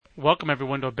Welcome,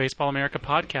 everyone, to a Baseball America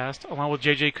podcast. Along with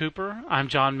J.J. Cooper, I'm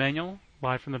John Manuel,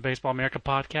 live from the Baseball America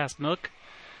podcast Nook.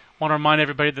 Want to remind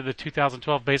everybody that the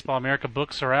 2012 Baseball America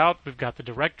books are out. We've got the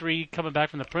directory coming back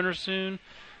from the printer soon.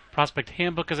 Prospect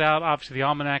Handbook is out. Obviously, the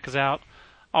Almanac is out.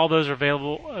 All those are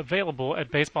available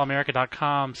at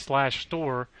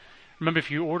baseballamerica.com/store. Remember, if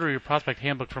you order your Prospect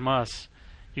Handbook from us,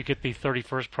 you get the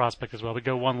 31st prospect as well. We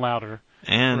go one louder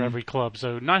for every club.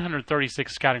 So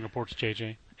 936 scouting reports,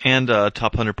 JJ. And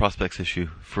Top 100 Prospects issue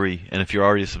free. And if you're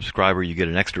already a subscriber, you get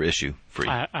an extra issue free.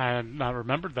 I had not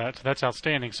remembered that, so that's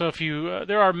outstanding. So if you,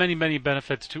 there are many, many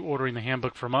benefits to ordering the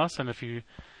handbook from us, and if you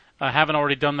haven't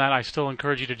already done that, I still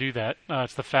encourage you to do that.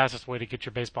 It's the fastest way to get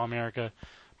your Baseball America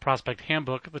Prospect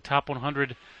Handbook. The top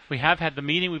 100, we have had the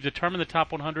meeting. We've determined the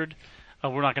top 100.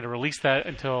 We're not going to release that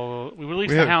until we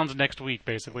release the Hounds next week,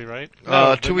 basically, right?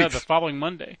 2 weeks. The following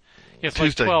Monday. Yes,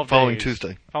 Tuesday. Like 12 following days.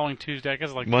 Tuesday. Following Tuesday. I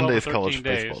guess like Monday 12 or 13 is College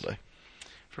days. Baseball Day.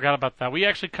 Forgot about that. We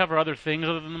actually cover other things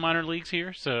other than the minor leagues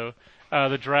here. So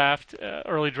the draft,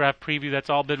 early draft preview, that's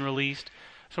all been released.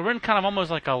 So we're in kind of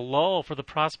almost like a lull for the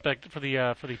prospect for the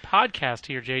podcast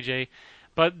here, JJ.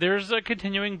 But there's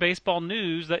continuing baseball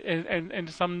news that, and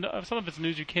some of it's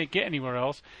news you can't get anywhere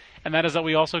else, and that is that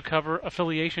we also cover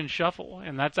affiliation shuffle,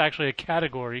 and that's actually a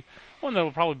category, one that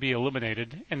will probably be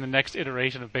eliminated in the next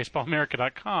iteration of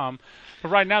BaseballAmerica.com. But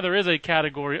right now there is a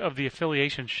category of the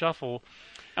affiliation shuffle,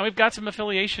 and we've got some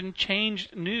affiliation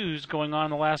change news going on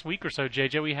in the last week or so.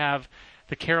 JJ, we have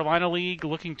the Carolina League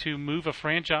looking to move a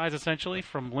franchise essentially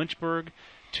from Lynchburg,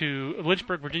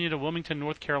 Virginia to Wilmington,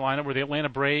 North Carolina, where the Atlanta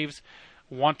Braves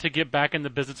want to get back in the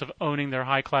business of owning their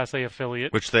high Class A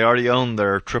affiliate. Which they already own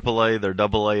their AAA, their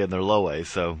AA, and their Low A,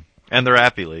 and their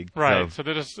Appy League. Right, so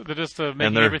they're just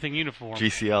making everything uniform.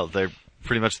 GCL, they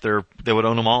would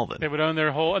own them all then. They would own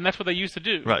their whole, and that's what they used to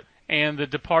do. Right. And the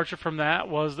departure from that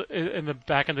was,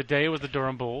 back in the day, it was the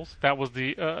Durham Bulls. That was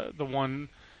the one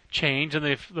change, and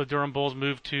the Durham Bulls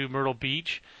moved to Myrtle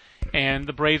Beach, and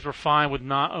the Braves were fine with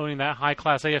not owning that high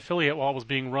Class A affiliate while it was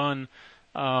being run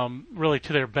really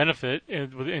to their benefit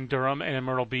in Durham and in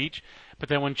Myrtle Beach. But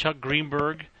then when Chuck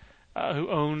Greenberg, who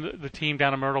owned the team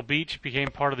down in Myrtle Beach, became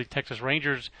part of the Texas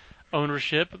Rangers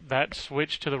ownership, that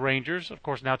switched to the Rangers. Of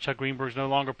course, now Chuck Greenberg is no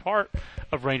longer part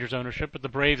of Rangers ownership, but the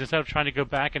Braves, instead of trying to go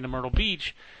back into Myrtle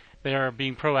Beach, they are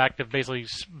being proactive, basically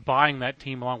buying that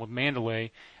team along with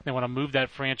Mandalay. They want to move that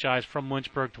franchise from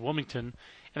Lynchburg to Wilmington.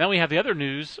 And then we have the other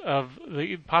news of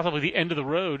possibly the end of the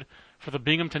road for the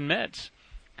Binghamton Mets,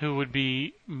 who would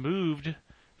be moved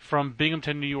from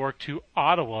Binghamton, New York to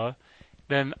Ottawa.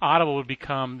 Then Ottawa would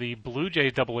become the Blue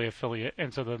Jays AA affiliate,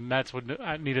 and so the Mets would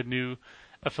need a new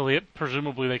affiliate.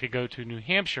 Presumably they could go to New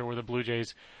Hampshire, where the Blue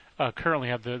Jays currently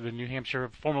have the New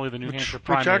Hampshire, formerly the New Hampshire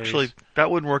Primaries. Which actually,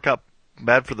 that wouldn't work out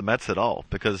bad for the Mets at all,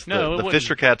 because the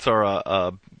Fisher Cats are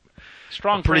a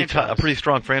pretty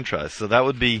strong franchise. So that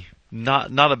would be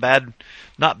not bad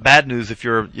news if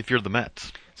you're the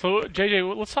Mets. So,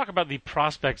 JJ, let's talk about the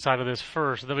prospect side of this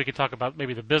first, and then we can talk about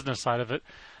maybe the business side of it.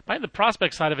 I think the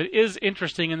prospect side of it is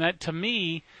interesting in that, to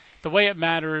me, the way it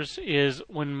matters is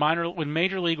when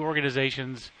major league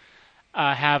organizations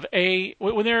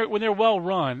when they're well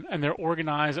run and they're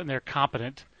organized and they're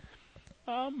competent,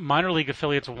 minor league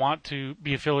affiliates want to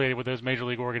be affiliated with those major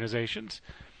league organizations.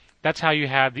 That's how you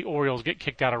had the Orioles get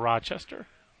kicked out of Rochester.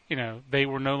 They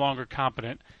were no longer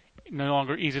competent, no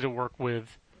longer easy to work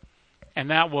with. And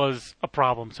that was a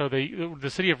problem. So the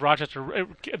city of Rochester,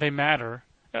 they matter.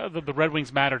 The Red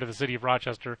Wings matter to the city of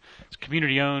Rochester. It's a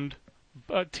community-owned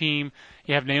team.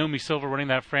 You have Naomi Silver running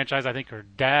that franchise. I think her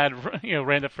dad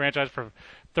ran that franchise for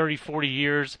 30, 40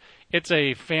 years. It's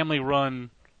a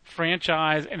family-run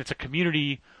franchise, and it's a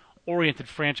community-oriented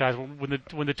franchise.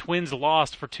 When the Twins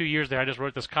lost for 2 years there, I just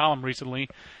wrote this column recently.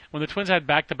 When the Twins had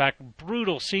back-to-back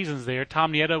brutal seasons there,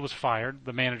 Tom Nieto was fired.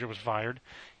 The manager was fired.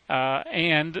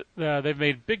 And they've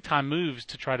made big-time moves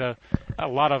to try to, a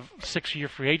lot of 6-year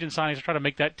free agent signings to try to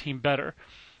make that team better.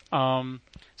 So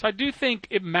I do think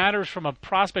it matters from a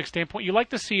prospect standpoint. You like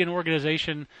to see an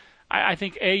organization, I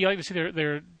think, you like to see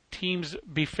their teams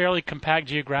be fairly compact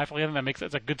geographically. I think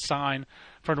that's a good sign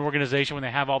for an organization when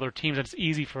they have all their teams, and it's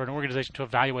easy for an organization to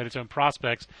evaluate its own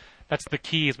prospects. That's the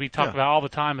key, as we talk about all the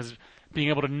time, is being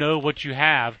able to know what you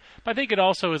have. But I think it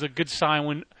also is a good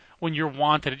sign when you're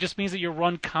wanted. It just means that you're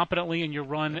run competently and you're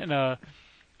run in a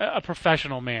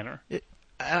professional manner.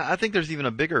 I think there's even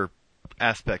a bigger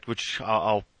aspect, which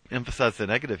I'll emphasize the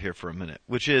negative here for a minute,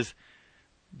 which is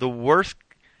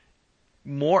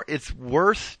it's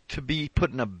worse to be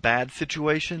put in a bad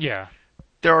situation. Yeah.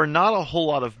 There are not a whole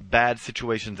lot of bad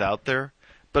situations out there,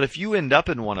 but if you end up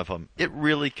in one of them, it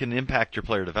really can impact your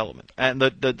player development. And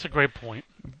that's a great point.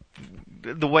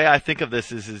 the way I think of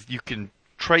this is you can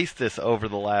trace this over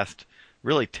the last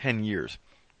really 10 years.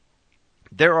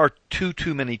 There are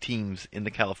too many teams in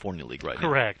the California League right now.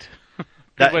 Correct.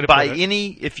 That by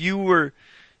any, if you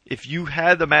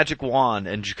had the magic wand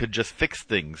and you could just fix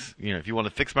things, if you want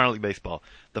to fix minor league baseball,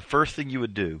 the first thing you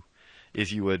would do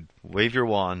is you would wave your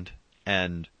wand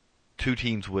and 2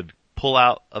 teams would pull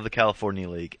out of the California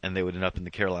League and they would end up in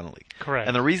the Carolina League. Correct.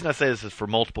 And the reason I say this is for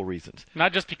multiple reasons.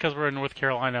 Not just because we're in North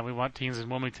Carolina and we want teams in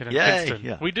Wilmington and Princeton.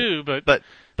 Yeah. We do, but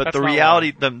the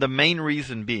reality, the main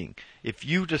reason being, if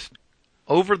you just,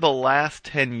 over the last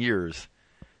 10 years,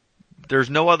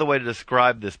 there's no other way to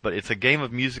describe this, but it's a game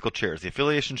of musical chairs. The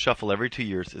affiliation shuffle every 2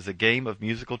 years is a game of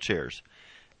musical chairs.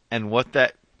 And what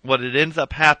it ends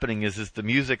up happening is the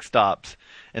music stops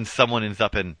and someone ends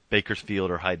up in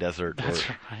Bakersfield or High Desert. That's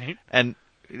right. And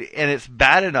it's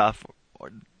bad enough,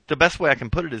 the best way I can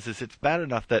put it is it's bad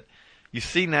enough that you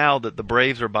see now that the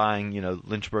Braves are buying,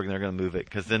 Lynchburg, and they're going to move it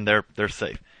because then they're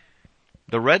safe.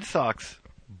 The Red Sox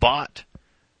bought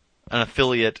an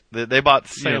affiliate. They bought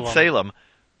Salem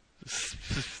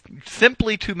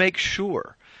simply to make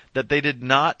sure that they did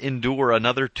not endure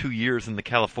another 2 years in the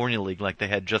California League like they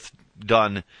had just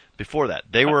done before that.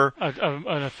 They were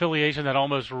an affiliation that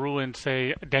almost ruined,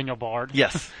 say, Daniel Bard.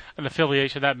 Yes. An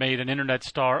affiliation that made an internet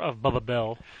star of Bubba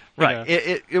Bell. Right.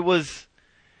 It was.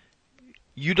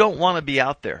 You don't want to be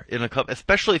out there in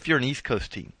especially if you're an East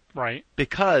Coast team. Right.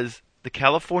 Because the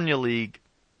California League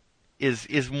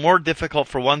is more difficult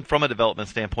from a development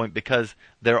standpoint because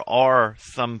there are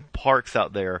some parks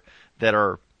out there that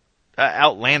are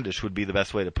outlandish would be the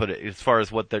best way to put it as far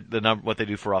as what they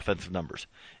do for offensive numbers.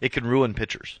 It can ruin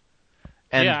pitchers.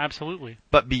 And, yeah, absolutely.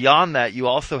 But beyond that, you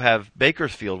also have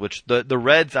Bakersfield, which the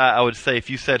Reds, I would say, if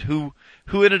you said who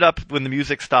ended up when the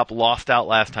music stopped, lost out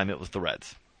last time, it was the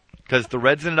Reds. Because the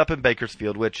Reds ended up in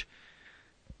Bakersfield, which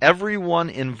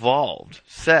everyone involved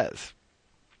says,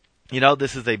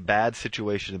 this is a bad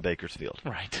situation in Bakersfield.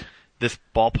 Right. This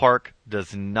ballpark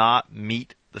does not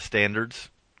meet the standards,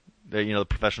 the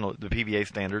PBA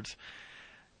standards.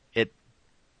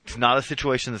 It's not a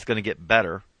situation that's going to get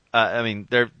better.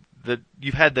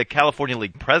 You've had the California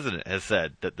League president has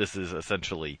said that this is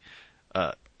essentially,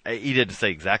 he didn't say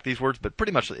exact these words, but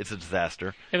pretty much it's a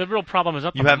disaster. Yeah, the real problem is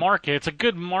the market. It's a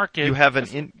good market. You have an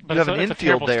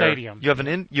infield there. Stadium. You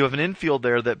have an infield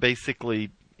there that basically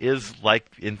is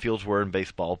like infields were in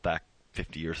baseball back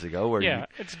 50 years ago. Where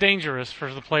it's dangerous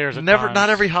for the players at times. Not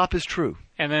every hop is true.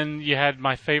 And then you had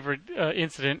my favorite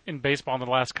incident in baseball in the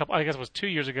last couple, I guess it was 2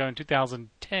 years ago in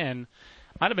 2010,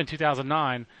 might have been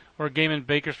 2009, where a game in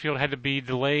Bakersfield had to be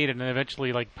delayed and then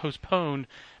eventually postponed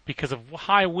because of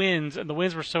high winds, and the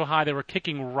winds were so high they were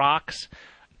kicking rocks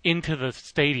into the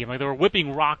stadium. They were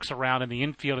whipping rocks around in the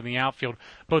infield and the outfield,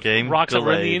 both rocks that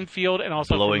were in the infield and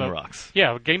also blowing rocks.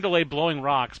 Yeah, game delay blowing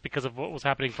rocks because of what was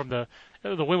happening from the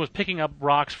wind was picking up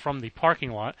rocks from the parking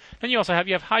lot. Then you also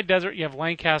have High Desert, you have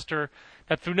Lancaster,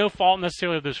 that through no fault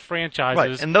necessarily of those franchises.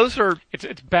 Right, and those are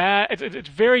it's bad. It's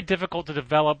very difficult to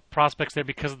develop prospects there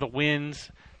because of the winds,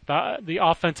 the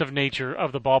offensive nature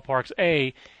of the ballparks.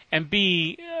 A and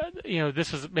B,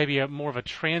 this is maybe more of a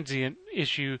transient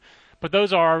issue. But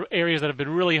those are areas that have been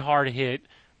really hard hit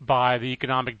by the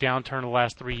economic downturn in the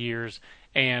last 3 years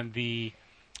and the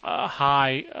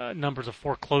high numbers of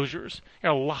foreclosures.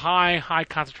 High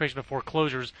concentration of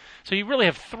foreclosures. So you really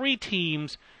have 3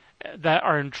 teams that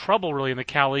are in trouble really in the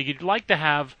Cal League. You'd like to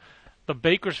have the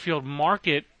Bakersfield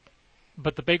market,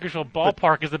 but the Bakersfield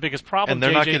ballpark is the biggest problem. And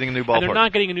they're not getting a new ballpark. And they're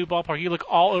not getting a new ballpark. You look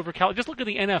all over Cal. Just look at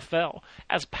the NFL.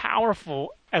 As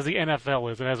powerful as the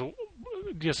NFL is, and as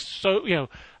just so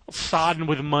sodden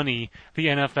with money the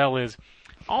NFL is,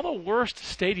 all the worst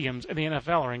stadiums in the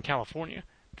NFL are in California.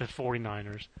 The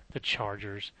 49ers, the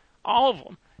Chargers, all of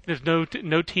them. There's no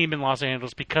team in Los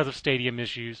Angeles because of stadium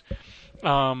issues.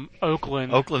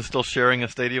 Oakland's still sharing a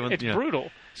stadium. It's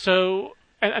brutal. So,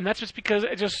 and that's just because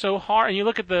it's just so hard. And you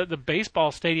look at the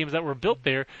baseball stadiums that were built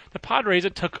there. The Padres,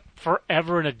 it took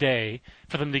forever and a day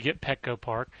for them to get Petco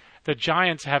Park. The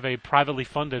Giants have a privately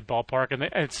funded ballpark, and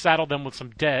it saddled them with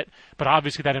some debt, but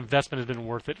obviously that investment has been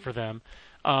worth it for them.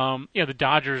 The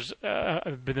Dodgers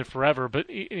have been there forever, but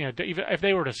even if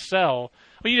they were to sell,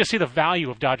 you just see the value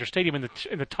of Dodger Stadium in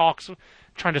the talks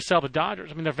trying to sell the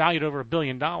Dodgers. I mean, they're valued over $1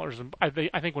 billion, and I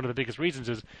think one of the biggest reasons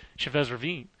is Chavez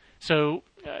Ravine. So,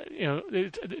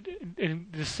 the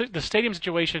stadium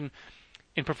situation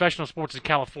in professional sports in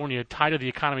California, tied to the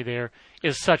economy there,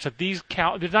 is such that there's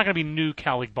not going to be new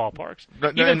Cal League ballparks.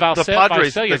 Even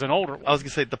Visalia is an older one. I was going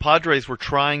to say the Padres were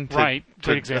trying to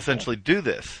essentially do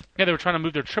this. Yeah, they were trying to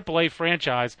move their AAA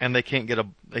franchise, and they can't get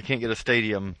a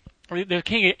stadium They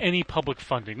can't get any public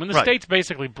funding. When the right. state's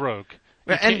basically broke.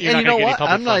 And you know what?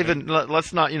 I'm not even.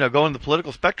 Let's not go in the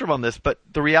political spectrum on this. But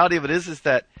the reality of it is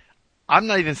that I'm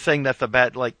not even saying that's a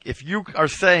bad. Like, if you are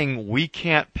saying we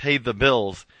can't pay the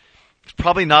bills, it's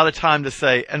probably not a time to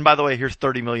say. And by the way, here's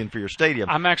 $30 million for your stadium.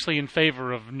 I'm actually in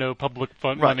favor of no public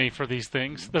money for these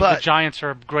things. The Giants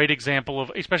are a great example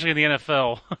of, especially in the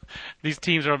NFL. These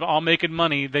teams are all making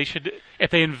money. They should,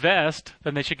 if they invest,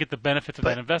 then they should get the benefits of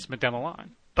that investment down the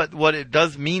line. But what it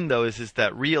does mean, though, is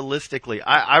that realistically,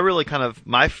 I really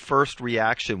my first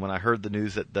reaction when I heard the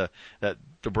news that the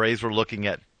Braves were looking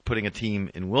at putting a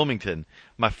team in Wilmington,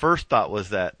 my first thought was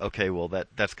that, okay, well,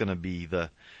 that's going to be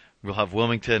we'll have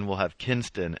Wilmington, we'll have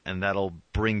Kinston, and that'll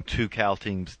bring 2 Cal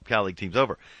League teams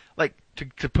over. Like,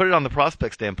 to put it on the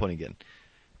prospect standpoint again,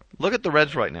 look at the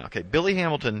Reds right now. Okay, Billy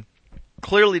Hamilton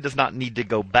clearly does not need to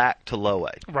go back to low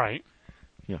A. Right.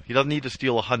 He doesn't need to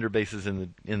steal 100 bases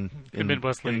in the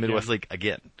Midwest League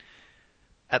again.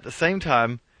 At the same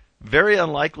time, very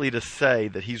unlikely to say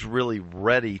that he's really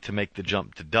ready to make the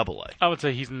jump to Double A. I would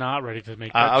say he's not ready to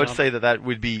make that jump. I would say that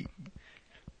would be.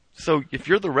 So if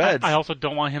you're the Reds, I also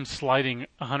don't want him sliding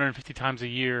 150 times a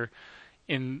year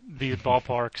in these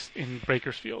ballparks in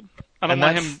Bakersfield. I don't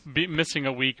want him missing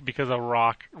a week because of a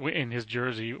rock in his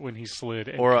jersey when he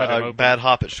slid, or a bad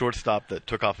hop at shortstop that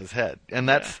took off his head, and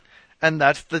that's. Yeah. And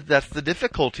that's the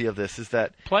difficulty of this, is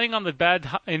that playing on the bad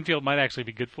infield might actually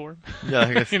be good for him. Yeah,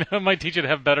 I guess. It might teach you to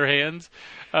have better hands.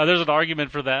 There's an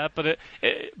argument for that, but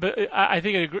I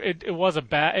think it was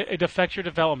it affects your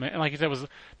development. And like you said, it was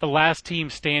the last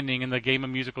team standing in the game of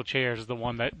musical chairs is the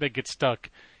one that gets stuck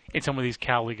in some of these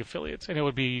Cal League affiliates, and it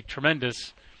would be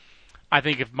tremendous. I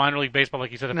think if minor league baseball,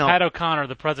 like you said, if Pat O'Connor,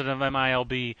 the president of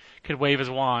MILB, could wave his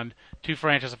wand, 2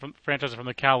 franchises from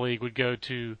the Cal League would go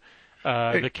to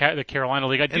the Carolina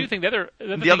League. I do think the other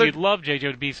thing you'd love, JJ,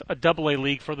 would be a Double A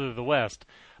league further to the west,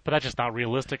 but that's just not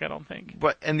realistic, I don't think.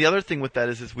 And the other thing with that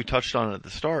is we touched on it at the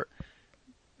start.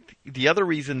 The other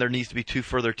reason there needs to be 2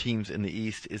 further teams in the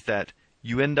East is that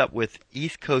you end up with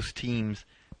East Coast teams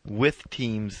with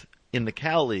teams in the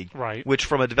Cal League, right? Which,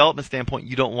 from a development standpoint,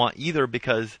 you don't want either,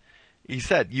 because you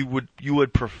said you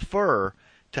would prefer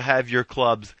to have your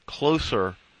clubs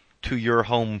closer to your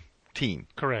home team.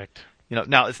 Correct.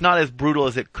 Now it's not as brutal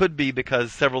as it could be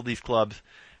because several of these clubs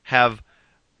have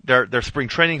their spring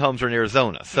training homes are in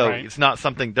Arizona, so It's not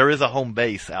something. There is a home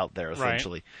base out there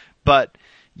essentially, but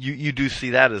you do see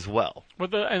that as well. Well,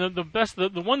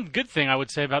 the one good thing I would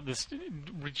say about this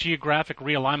geographic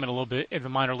realignment a little bit in the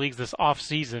minor leagues this off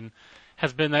season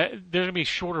has been that there's going to be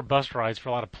shorter bus rides for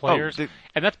a lot of players,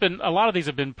 and that's been a lot of these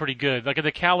have been pretty good. Like in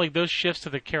the Cal League, those shifts to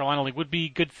the Carolina League would be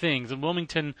good things. In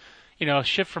Wilmington. A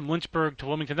shift from Lynchburg to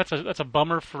Wilmington, that's a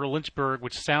bummer for Lynchburg,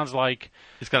 which sounds like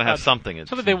it's going to have something.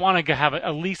 Something they want to have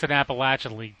at least an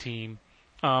Appalachian League team.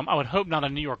 I would hope not a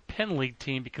New York Penn League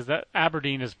team because that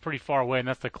Aberdeen is pretty far away, and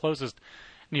that's the closest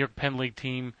New York Penn League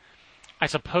team. I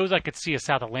suppose I could see a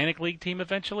South Atlantic League team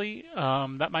eventually.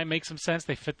 That might make some sense.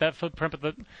 They fit that footprint,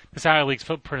 but the South League's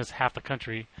footprint is half the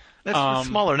country. It's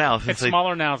smaller now.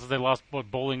 Smaller now since they lost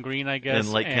Bowling Green, I guess,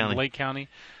 and Lake County.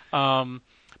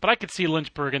 But I could see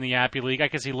Lynchburg in the Appy League. I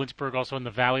could see Lynchburg also in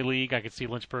the Valley League. I could see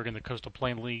Lynchburg in the Coastal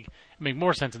Plain League. It make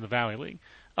more sense in the Valley League,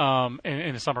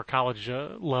 in the summer college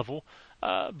level.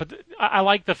 But I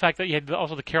like the fact that you had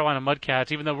also the Carolina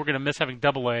Mudcats, even though we're going to miss having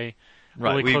Double A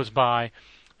really close by,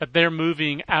 that they're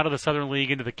moving out of the Southern League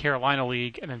into the Carolina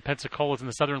League, and then Pensacola's in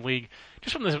the Southern League.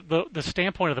 Just from the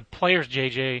standpoint of the players,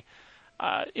 JJ,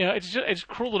 it's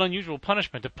cruel and unusual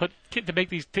punishment to make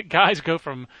these guys go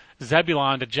from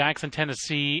Zebulon to Jackson,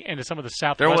 Tennessee, and to some of the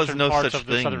southwestern parts of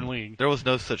the Southern League. There was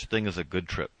no such thing as a good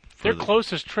trip. Their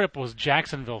closest trip was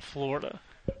Jacksonville, Florida.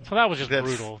 So that was just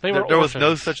brutal. There was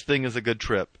no such thing as a good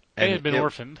trip. They had been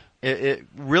orphaned. It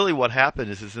really what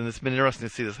happened is, and it's been interesting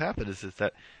to see this happen, is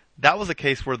that was a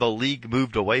case where the league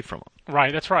moved away from them.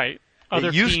 Right, that's right.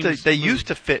 They used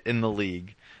to fit in the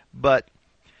league, but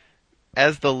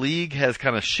as the league has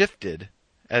kind of shifted,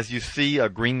 as you see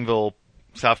Greenville,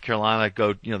 South Carolina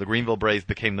go, the Greenville Braves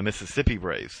became the Mississippi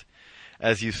Braves.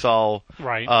 As you saw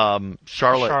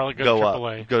Charlotte go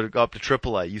up to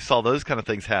AAA. You saw those kind of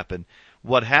things happen.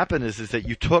 What happened is that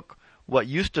you took what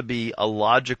used to be a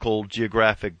logical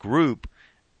geographic group,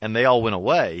 and they all went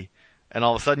away, and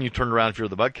all of a sudden you turned around if you're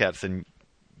the Mudcats, and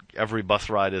every bus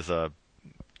ride is a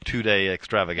 2-day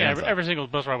extravaganza. Yeah, every single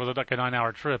bus ride was like a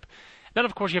 9-hour trip. Then,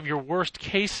 of course, you have your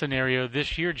worst-case scenario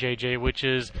this year, JJ, which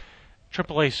is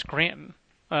AAA Scranton,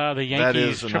 the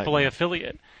Yankees' AAA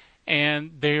affiliate.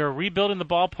 And they are rebuilding the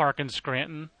ballpark in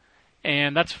Scranton,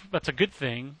 and that's a good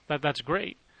thing. That's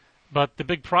great. But the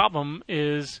big problem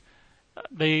is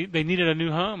they needed a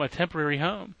new home, a temporary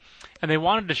home, and they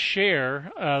wanted to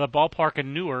share the ballpark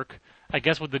in Newark, I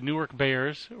guess, with the Newark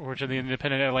Bears, which are the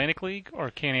Independent Atlantic League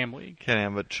or Can-Am League.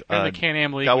 Can-Am, which the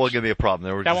Can-Am League. That won't give me a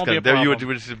problem. That won't be a problem. You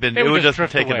would just been. It would just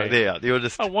taken. Yeah, you would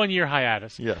just a 1-year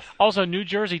hiatus. Yes. Also, New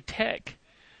Jersey Tech,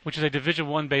 which is a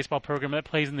Division I baseball program that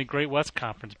plays in the Great West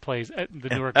Conference, plays at the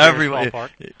Newark Bears ballpark.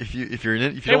 If you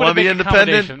don't want to be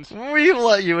independent, we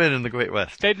let you in the Great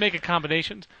West. They'd make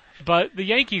accommodations, but the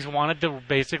Yankees wanted to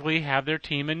basically have their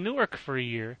team in Newark for a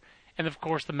year, and of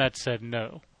course the Mets said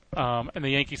no, and the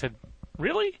Yankees said,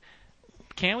 "Really?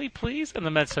 Can we please?" And the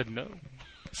Mets said no.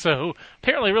 So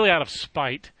apparently, really out of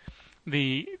spite,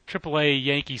 the AAA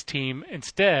Yankees team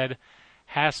instead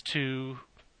has to.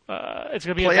 It's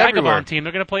going to be play a vagabond everywhere. team.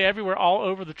 They're going to play everywhere, all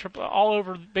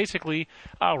over basically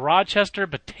Rochester,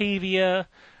 Batavia,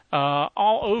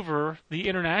 all over the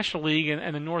International League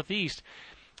and the Northeast.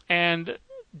 And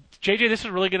JJ, this is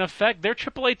really going to affect their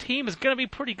AAA team. Is going to be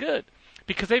pretty good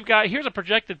because they've got here's a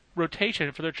projected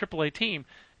rotation for their AAA team: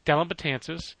 Dellin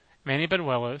Betances, Manny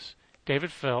Benuelos,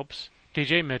 David Phelps,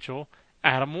 DJ Mitchell,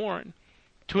 Adam Warren.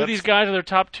 Two of these guys are their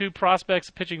top 2 prospects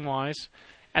pitching-wise.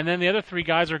 And then the other 3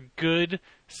 guys are good,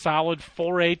 solid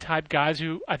 4A type guys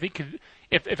who I think could,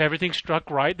 if everything struck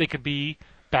right, they could be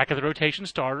back of the rotation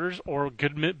starters or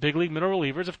good big league middle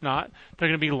relievers. If not, they're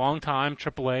going to be long-time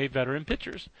AAA veteran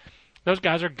pitchers. Those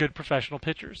guys are good professional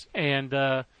pitchers. And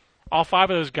all 5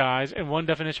 of those guys, in one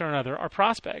definition or another, are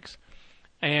prospects.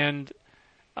 And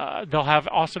they'll have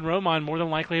Austin Romine more than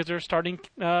likely as their starting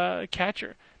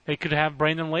catcher. They could have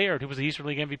Brandon Laird, who was the Eastern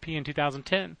League MVP in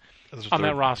 2010, on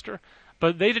that roster.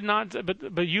 But they did not.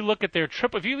 But you look at their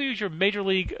triple. If you use your minor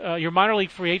league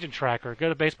free agent tracker, go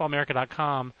to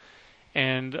BaseballAmerica.com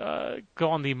and go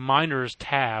on the minors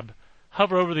tab.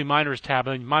 Hover over the minors tab,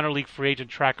 and minor league free agent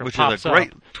tracker which pops is a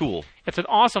great up. tool. It's an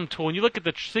awesome tool. And you look at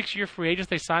the 6-year free agents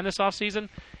they signed this offseason,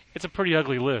 it's a pretty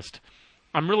ugly list.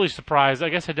 I'm really surprised. I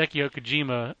guess Hideki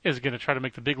Okajima is going to try to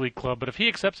make the big league club, but if he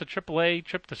accepts a AAA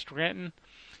trip to Scranton,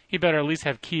 he better at least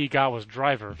have Kiigawa's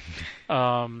driver.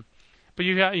 But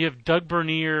you have Doug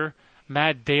Bernier,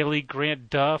 Matt Daly, Grant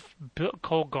Duff,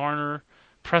 Cole Garner,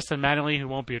 Preston Mattingly, who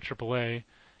won't be a AAA,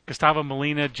 Gustavo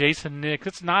Molina, Jason Nix.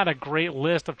 It's not a great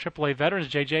list of AAA veterans,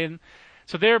 JJ. And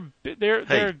so they're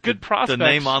good prospects. The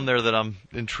name on there that I'm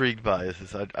intrigued by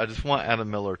is I just want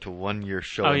Adam Miller to 1 year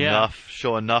show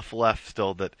enough left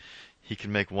still that he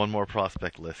can make one more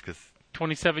prospect list because.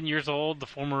 27 years old, the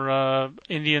former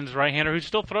Indians right-hander who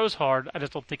still throws hard. I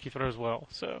just don't think he throws well.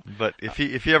 So, but if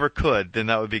he ever could, then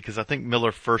that would be because I think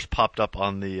Miller first popped up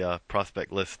on the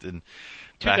prospect list in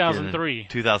 2003.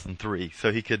 2003,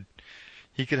 so he could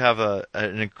have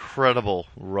an incredible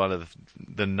run of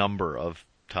the number of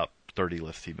top 30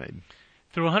 lists he made.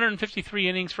 Through 153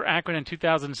 innings for Akron in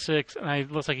 2006, and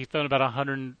it looks like he's thrown about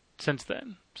 100 since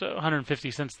then. So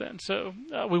 150 since then. So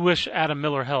we wish Adam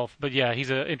Miller health. But yeah, he's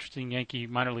an interesting Yankee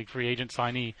minor league free agent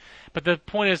signee. But the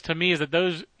point is, to me, is that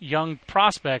those young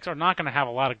prospects are not going to have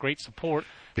a lot of great support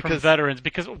from veterans.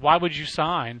 Because why would you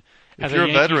sign? If you're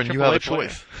a veteran, you have a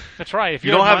choice. That's right. If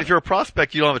you're a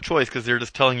prospect, you don't have a choice because they're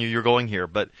just telling you you're going here.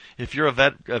 But if you're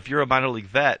a minor league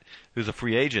vet who's a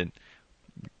free agent,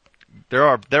 there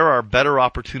are better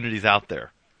opportunities out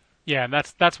there. Yeah, and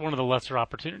that's one of the lesser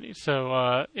opportunities. So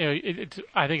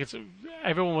I think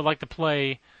everyone would like to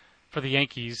play for the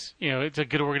Yankees. It's a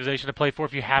good organization to play for.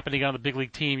 If you happen to get on the big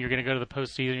league team, you're going to go to the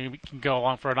postseason. You can go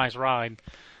along for a nice ride.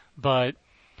 But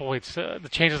boy, it's the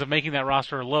chances of making that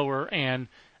roster are lower. And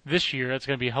this year, it's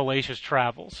going to be hellacious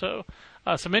travel. So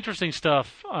some interesting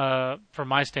stuff from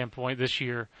my standpoint this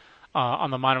year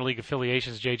on the minor league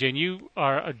affiliations, JJ. And you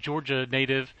are a Georgia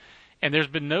native. And there's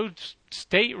been no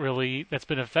state, really, that's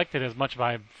been affected as much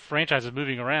by franchises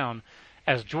moving around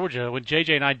as Georgia. When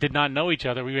JJ and I did not know each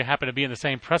other, we happened to be in the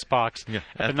same press box at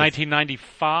the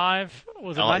 1995,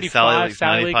 was it 95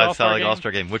 Sally League All-Star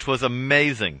game, which was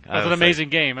amazing. It was an amazing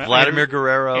game. Vladimir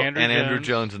Guerrero and Andrew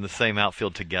Jones in the same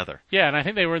outfield together. Yeah, and I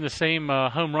think they were in the same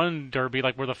home run derby,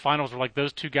 like where the finals were like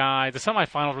those two guys. The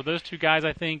semifinals were those two guys,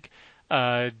 I think.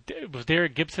 Was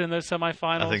Derek Gibson in those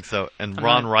semifinals? I think so. And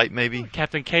Ron Wright, maybe?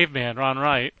 Captain Caveman, Ron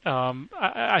Wright.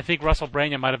 I think Russell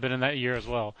Brania might have been in that year as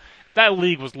well. That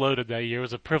league was loaded that year. It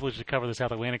was a privilege to cover the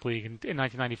South Atlantic League in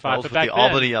 1995. That was with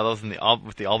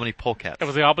the Albany Polecats. It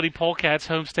was the Albany Polecats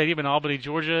home stadium in Albany,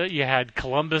 Georgia. You had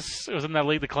Columbus. It was in that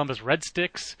league, the Columbus Red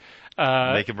Sticks.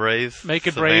 Macon Braves.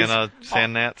 Savannah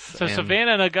Sand Gnats. So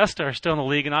Savannah and Augusta are still in the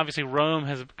league, and obviously Rome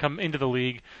has come into the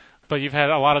league. But you've had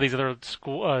a lot of these other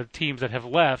school teams that have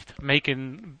left,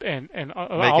 Macon and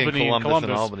Albany Columbus and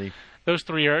Columbus. Albany. Those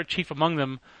three are chief among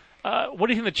them. what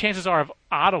do you think the chances are of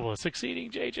Ottawa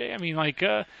succeeding, JJ? I mean,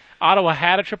 Ottawa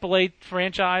had a AAA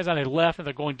franchise and they left and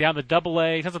they're going down to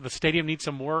AA. It sounds like the stadium needs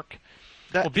some work.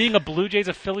 Will being a Blue Jays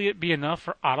affiliate be enough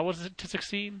for Ottawa to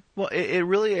succeed? Well, it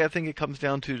really, I think it comes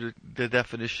down to the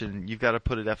definition. You've got to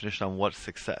put a definition on what's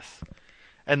success.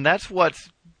 And that's what's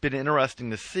been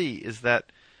interesting to see is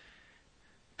that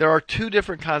there are two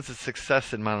different kinds of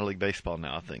success in minor league baseball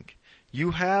now, I think.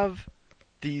 You have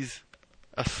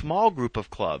a small group of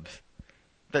clubs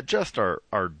that just are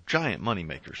giant money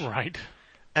makers. Right.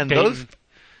 And Dayton.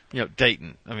 Those,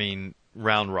 Dayton,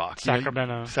 Round Rock.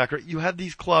 Sacramento. You have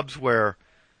these clubs where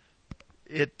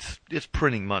it's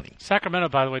printing money. Sacramento,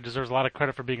 by the way, deserves a lot of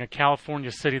credit for being a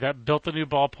California city that built a new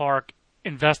ballpark,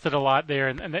 invested a lot there,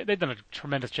 and they've done a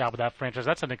tremendous job with that franchise.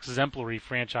 That's an exemplary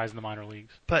franchise in the minor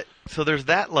leagues. But so there's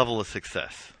that level of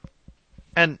success.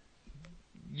 And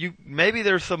maybe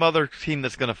there's some other team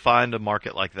that's going to find a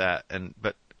market like that,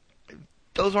 but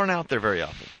those aren't out there very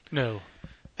often. No.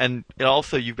 And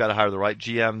also, you've got to hire the right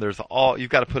GM. You've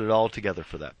got to put it all together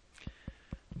for that.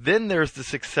 Then there's the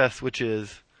success, which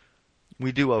is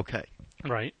we do okay.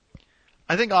 Right.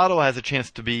 I think Ottawa has a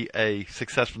chance to be a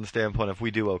success from the standpoint of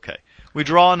we do okay. We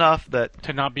draw enough that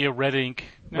to not be a red ink,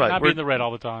 right, not be in the red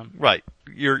all the time. Right.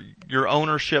 Your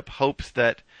ownership hopes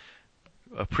that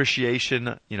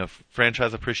appreciation,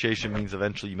 franchise appreciation means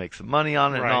eventually you make some money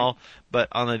on it and all, but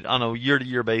on a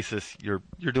year-to-year basis, you're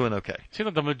doing okay. See,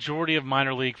 that the majority of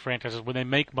minor league franchises, when they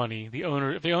make money,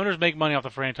 if the owners make money off the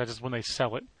franchise, it's when they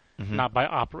sell it, not by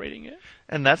operating it.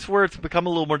 And that's where it's become a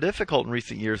little more difficult in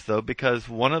recent years, though, because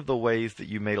one of the ways that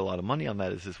you made a lot of money on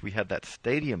that is we had that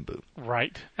stadium boom.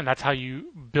 Right, and that's how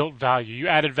you built value. You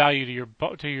added value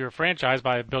to your franchise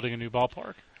by building a new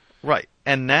ballpark. Right,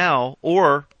 and now,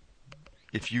 or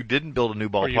if you didn't build a new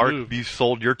ballpark, you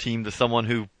sold your team to someone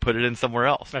who put it in somewhere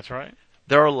else. That's right.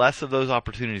 There are less of those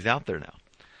opportunities out there now.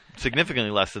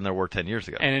 Significantly less than there were 10 years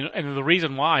ago. And the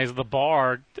reason why is the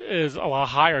bar is a lot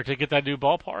higher to get that new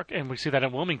ballpark. And we see that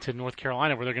in Wilmington, North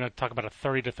Carolina, where they're going to talk about a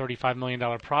 $30 to $35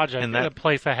 million project in a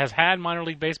place that has had minor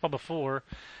league baseball before.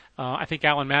 I think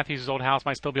Alan Matthews' old house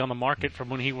might still be on the market from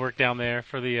when he worked down there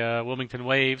for the Wilmington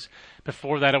Waves.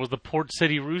 Before that, it was the Port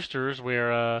City Roosters,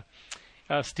 where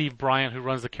Steve Bryant, who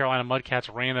runs the Carolina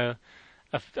Mudcats, ran an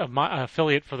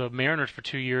affiliate for the Mariners for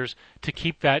 2 years to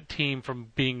keep that team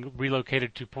from being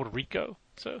relocated to Puerto Rico.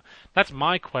 So that's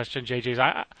my question, JJ's.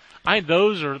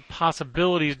 Those are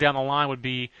possibilities down the line would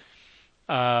be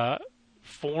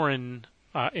foreign,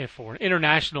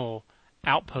 international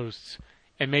outposts,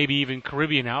 and maybe even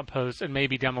Caribbean outposts, and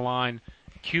maybe down the line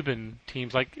Cuban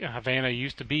teams like Havana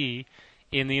used to be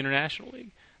in the International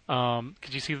League.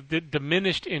 Because you see the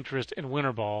diminished interest in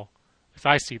winter ball, as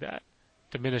I see that.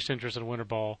 Diminished interest in winter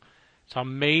ball. So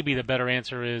maybe the better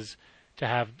answer is to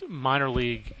have minor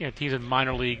league teams in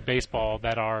minor league baseball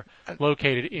that are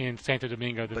located in Santo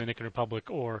Domingo, Dominican Republic,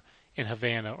 or in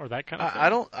Havana, or that kind of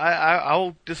thing.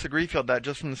 I'll disagree with that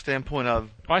just from the standpoint of.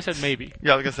 Well, I said maybe.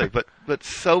 Yeah, I was gonna say, but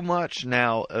so much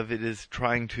now of it is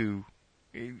trying to,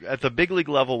 at the big league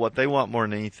level, what they want more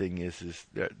than anything is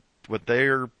that what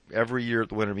they're every year at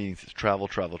the winter meetings is travel.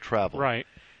 Right.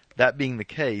 That being the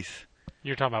case.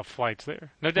 You're talking about flights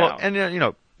there, no doubt. Well,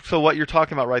 and so what you're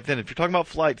talking about right then, if you're talking about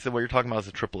flights, then what you're talking about is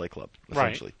a AAA club,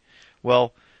 essentially. Right.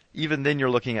 Well, even then you're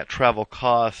looking at travel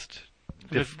cost,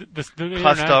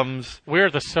 customs. We're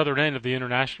at the southern end of the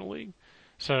International League,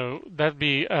 so that'd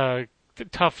be a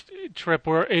tough trip.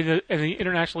 We're in the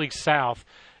International League South,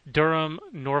 Durham,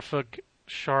 Norfolk,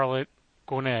 Charlotte,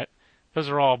 Gwinnett. Those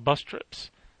are all bus trips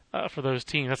for those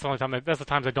teams. That's the only time. That's the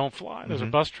times they don't fly. Those are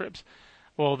bus trips.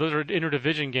 Well, those are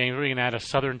interdivision games where you can add a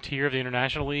southern tier of the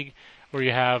International League, where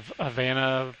you have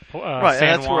Havana,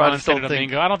 San Juan, Santo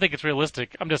Domingo. I don't think it's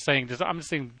realistic. I'm just saying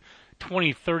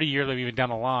 20, 30 years, maybe even down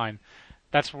the line.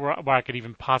 That's where I could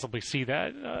even possibly see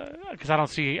that, because I don't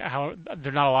see how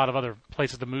there are not a lot of other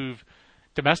places to move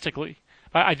domestically.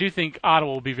 But I do think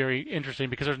Ottawa will be very interesting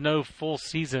because there's no full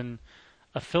season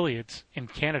affiliates in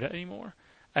Canada anymore.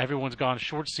 Everyone's gone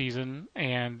short season,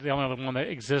 and the only other one that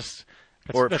exists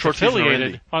that's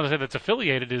affiliated. That's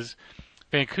affiliated is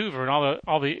Vancouver, and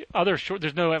all the other short.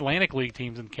 There's no Atlantic League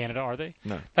teams in Canada, are they?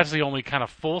 No. That's the only kind of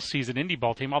full season indie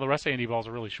ball team. All the rest of indie balls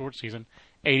are really short season,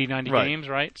 80, 90 games,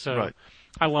 right? So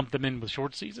I lump them in with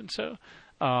short season. So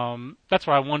that's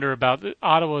what I wonder about.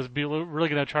 Ottawa is really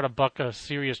going to try to buck a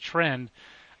serious trend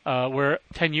where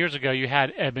 10 years ago you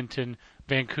had Edmonton,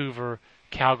 Vancouver,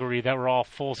 Calgary that were all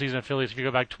full season affiliates. If you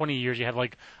go back 20 years, you had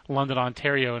like London,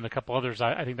 Ontario, and a couple others.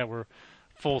 I think that were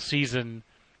full season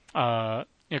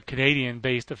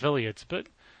Canadian-based affiliates, but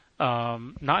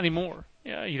not anymore.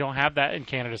 You don't have that in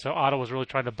Canada. So Ottawa's really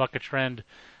trying to buck a trend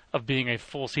of being a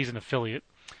full season affiliate.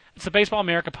 It's the Baseball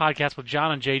America podcast with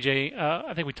John and JJ.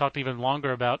 I think we talked even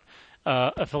longer about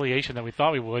affiliation than we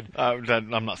thought we would.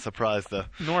 I'm not surprised, though.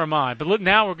 Nor am I. But look,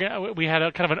 now we had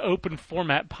a kind of an open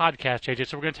format podcast, JJ.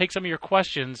 So we're going to take some of your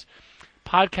questions,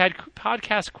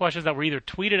 podcast questions that were either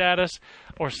tweeted at us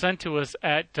or sent to us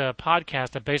at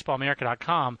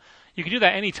podcast@baseballamerica.com. You can do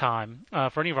that anytime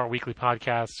for any of our weekly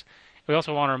podcasts. We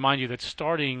also want to remind you that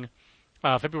starting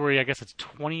February, I guess it's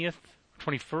 20th,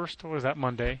 21st, or is that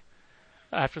Monday?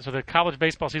 So the college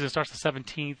baseball season starts the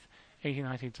 17th, 18th,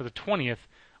 19th. So the 20th,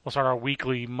 we'll start our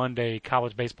weekly Monday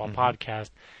college baseball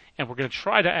podcast. And we're going to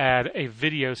try to add a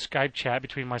video Skype chat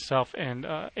between myself and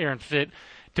Aaron Fitt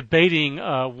debating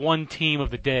one team of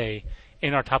the day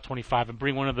in our top 25 and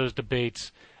bring one of those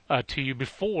debates to you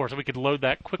before so we could load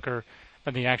that quicker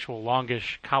than the actual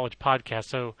longish college podcast.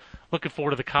 So looking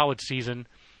forward to the college season.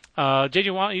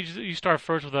 JJ, why don't you start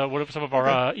first with what are some of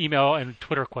our email and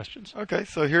Twitter questions? Okay,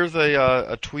 so here's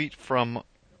a tweet from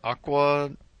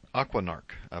Aquanark,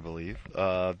 I believe,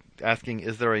 asking,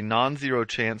 is there a non-zero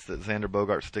chance that Xander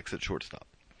Bogaerts sticks at shortstop?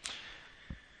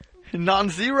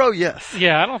 Non-zero, yes.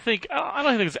 Yeah, I don't think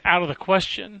it's out of the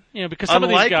question. Because some of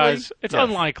these guys, it's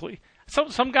unlikely.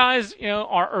 Some guys,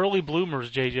 are early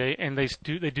bloomers, JJ, and they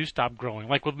do stop growing.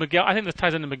 Like with Miguel, I think this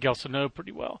ties into Miguel Sano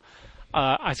pretty well.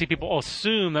 I see people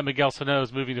assume that Miguel Sano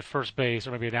is moving to first base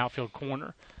or maybe an outfield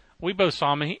corner. We both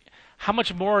saw him. How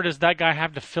much more does that guy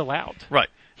have to fill out? Right.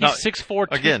 He's 6'4",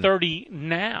 230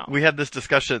 now. We had this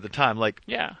discussion at the time.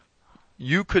 Yeah.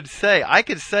 You could say, I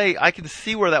can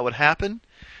see where that would happen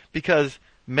because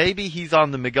maybe he's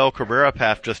on the Miguel Cabrera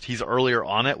path, just he's earlier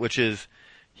on it, which is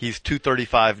he's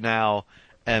 235 now.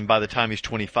 And by the time he's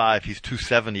 25, he's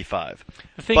 275.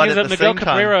 The thing is that Miguel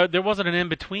Cabrera, there wasn't an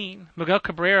in-between. Miguel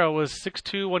Cabrera was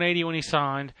 6'2", 180 when he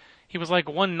signed. He was like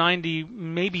 190,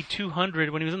 maybe 200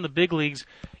 when he was in the big leagues.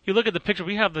 You look at the picture.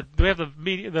 We have the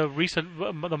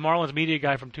Marlins media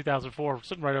guy from 2004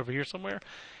 sitting right over here somewhere.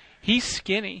 He's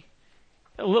skinny.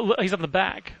 He's on the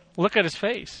back. Look at his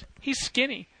face. He's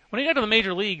skinny. When he got to the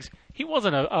major leagues, he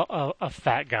wasn't a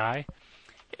fat guy.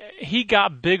 He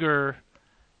got bigger.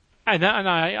 And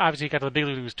I obviously got to the big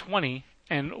league when he was 20,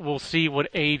 and we'll see what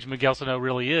age Miguel Sano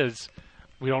really is.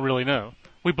 We don't really know.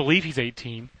 We believe he's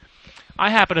 18. I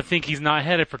happen to think he's not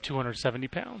headed for 270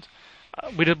 pounds,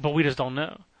 but we just don't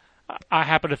know. I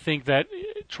happen to think that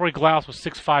Troy Glaus was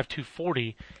 6'5",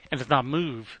 240, and does not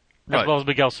move as well as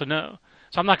Miguel Sano.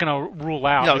 So I'm not going to rule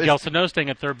out Miguel Sano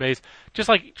staying at third base, just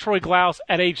like Troy Glaus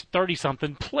at age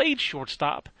 30-something played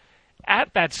shortstop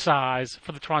at that size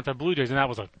for the Toronto Blue Jays, and that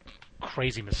was a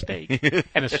crazy mistake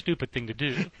and a stupid thing to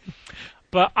do.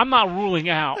 But I'm not ruling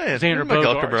out Xander Bogaerts.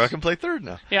 Miguel Cabrera can play third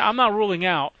now. Yeah, I'm not ruling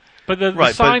out. But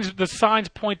the signs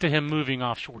point to him moving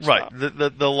off shortstop. Right.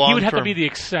 The long he would have to be the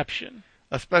exception.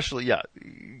 Especially, yeah.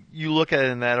 You look at it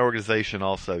in that organization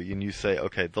also, and you say,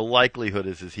 okay, the likelihood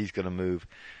is he's going to move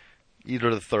either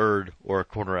to the third or a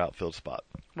corner outfield spot.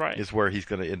 Right. Is where he's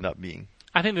going to end up being.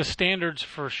 I think the standards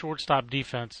for shortstop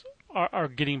defense are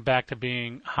getting back to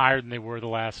being higher than they were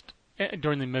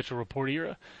during the Mitchell Report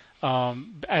era.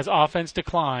 As offense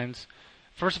declines,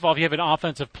 first of all, if you have an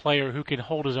offensive player who can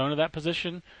hold his own at that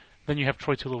position, then you have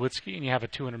Troy Tulowitzki, and you have a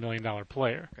 $200 million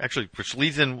player. Actually, which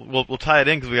leads in, we'll tie it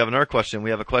in because we have another question.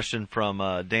 We have a question from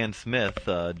Dan Smith,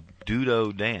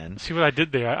 Dudo Dan. See what I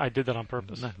did there? I did that on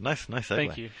purpose. Nice segue.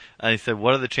 Thank you. And he said,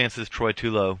 what are the chances Troy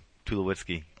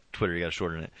Tulowitzki, Twitter, you got to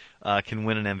shorten it, can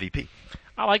win an MVP?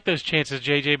 I like those chances,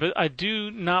 JJ, but I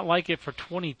do not like it for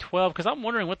 2012 because I'm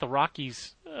wondering what the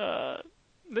Rockies,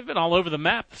 they've been all over the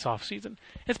map this offseason.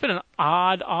 It's been an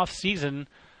odd offseason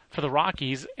for the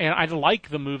Rockies, and I like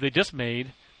the move they just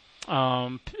made.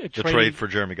 The trade for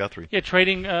Jeremy Guthrie. Yeah,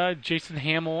 trading Jason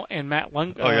Hamill and Matt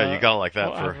Lundqvist. Oh, yeah, you got like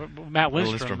that for Matt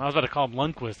Lindstrom. I was about to call him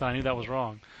Lundqvist. I knew that was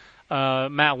wrong.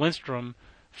 Matt Lindstrom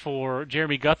for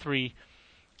Jeremy Guthrie.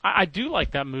 I do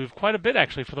like that move quite a bit,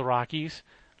 actually, for the Rockies.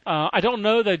 I don't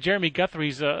know that Jeremy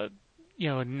Guthrie's a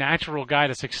natural guy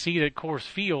to succeed at Coors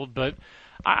Field, but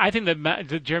I think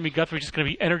that Jeremy Guthrie's just going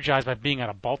to be energized by being out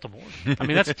of Baltimore. I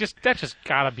mean, that's just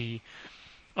got to be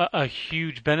a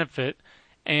huge benefit.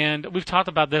 And we've talked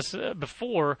about this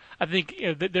before. I think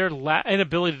their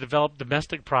inability to develop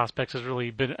domestic prospects has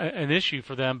really been an issue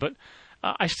for them. But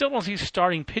I still don't see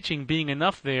starting pitching being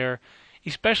enough there,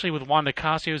 especially with Juan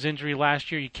Nicasio's injury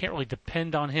last year. You can't really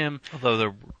depend on him. Although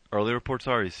the early reports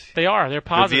are they're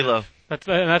positive. Velo.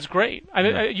 That's great.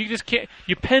 You just can't.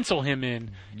 You pencil him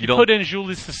in. You put in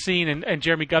Julius Cecine and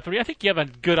Jeremy Guthrie. I think you have a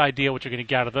good idea what you're going to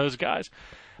get out of those guys.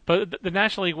 But the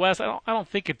National League West, I don't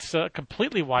think it's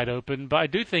completely wide open, but I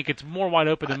do think it's more wide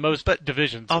open than most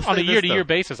divisions. On a year-to-year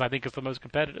basis, I think it's the most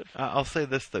competitive. I'll say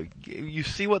this, though. You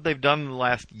see what they've done in the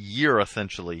last year,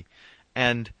 essentially,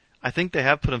 and I think they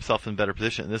have put themselves in a better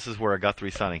position. And this is where a Guthrie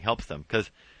signing helps them,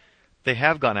 because they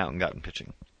have gone out and gotten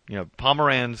pitching.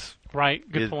 Pomeranz. Right,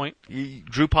 good point.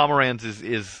 Drew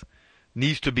Pomeranz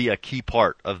needs to be a key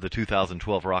part of the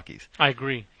 2012 Rockies. I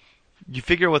agree. You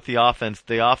figure with the offense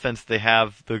they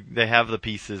have the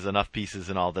pieces, enough pieces,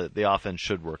 and all that the offense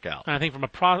should work out. And I think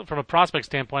from a prospect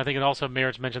standpoint, I think it also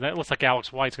merits mention that it looks like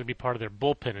Alex White's going to be part of their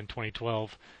bullpen in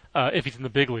 2012. If he's in the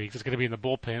big leagues, it's going to be in the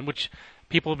bullpen, which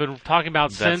people have been talking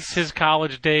about since his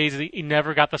college days. He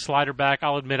never got the slider back.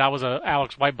 I'll admit I was a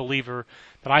Alex White believer,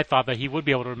 that I thought that he would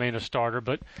be able to remain a starter.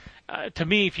 But to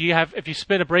me, if you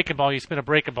spin a breaking ball, you spin a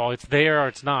breaking ball. It's there or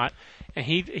it's not. And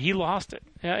he lost it.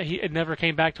 It never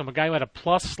came back to him. A guy who had a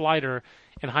plus slider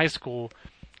in high school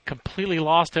completely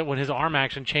lost it when his arm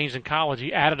action changed in college.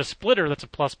 He added a splitter that's a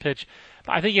plus pitch.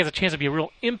 I think he has a chance to be a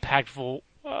real impactful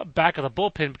back of the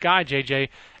bullpen guy, JJ,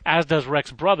 as does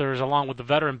Rex Brothers, along with the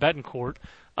veteran Betancourt.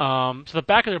 So the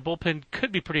back of their bullpen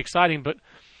could be pretty exciting, but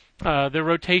their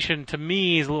rotation, to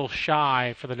me, is a little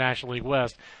shy for the National League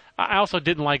West. I also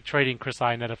didn't like trading Chris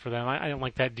Iannetta for them. I didn't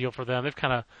like that deal for them. They've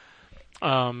kind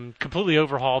of completely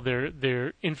overhauled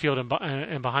their infield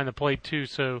and behind the plate too.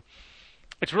 So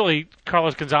it's really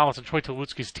Carlos Gonzalez and Troy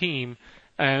Tulowitzki's team,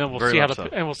 and then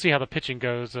we'll see how the pitching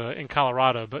goes in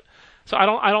Colorado. But so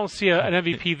I don't see an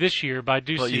MVP this year, but I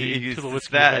do see Tulowitzki.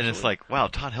 That, and it's like, wow,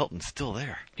 Todd Helton's still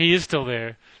there. He is still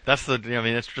there.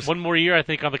 It's just one more year, I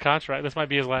think, on the contract. This might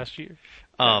be his last year.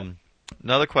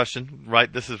 Another question,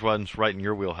 right? This is runs right in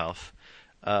your wheelhouse.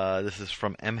 This is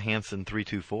from M Hansen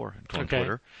 324 on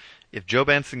Twitter. If Joe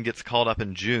Benson gets called up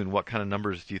in June, what kind of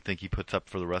numbers do you think he puts up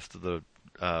for the rest of the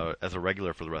as a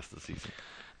regular for the rest of the season?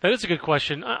 That is a good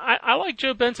question. I like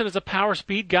Joe Benson as a power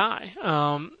speed guy.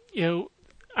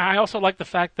 I also like the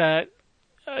fact that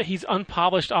he's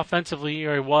unpolished offensively,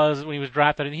 or he was when he was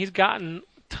drafted, and he's gotten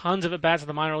tons of at-bats in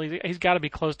the minor leagues. He's got to be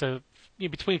close to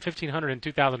between 1,500 and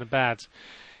 2,000 at-bats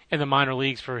in the minor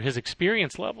leagues for his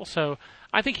experience level. So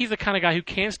I think he's the kind of guy who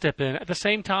can step in. At the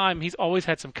same time, he's always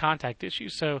had some contact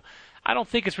issues, so I don't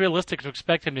think it's realistic to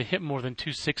expect him to hit more than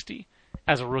 260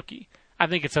 as a rookie. I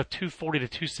think it's a 240 to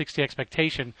 260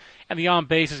 expectation, and the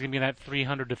on-base is going to be in that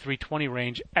 300 to 320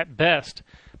 range at best.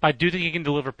 But I do think he can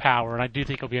deliver power, and I do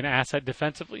think he'll be an asset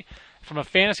defensively. From a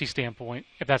fantasy standpoint,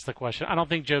 if that's the question, I don't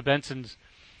think Joe Benson's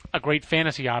a great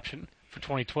fantasy option for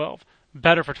 2012.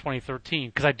 Better for 2013,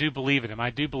 because I do believe in him.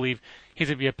 I do believe he's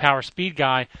going to be a power speed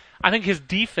guy. I think his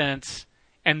defense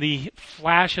and the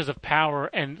flashes of power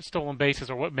and stolen bases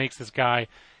are what makes this guy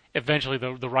eventually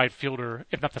the right fielder,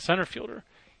 if not the center fielder,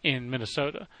 in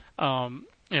Minnesota. I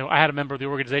had a member of the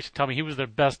organization tell me he was their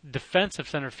best defensive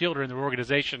center fielder in their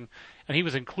organization, and he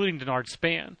was including Denard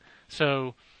Span.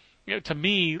 So, to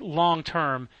me, long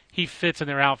term, he fits in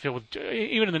their outfield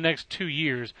even in the next 2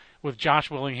 years with Josh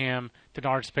Willingham,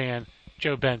 Denard Span,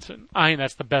 Joe Benson. I think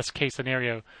that's the best case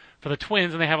scenario for the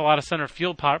Twins, and they have a lot of center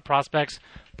field prospects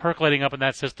percolating up in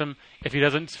that system. If he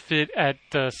doesn't fit at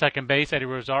second base, Eddie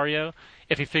Rosario.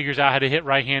 If he figures out how to hit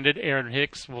right-handed, Aaron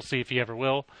Hicks. We'll see if he ever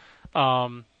will.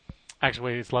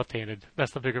 Actually, it's left-handed.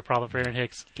 That's the bigger problem for Aaron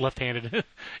Hicks, left-handed.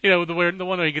 The one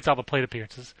where he gets all the plate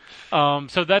appearances.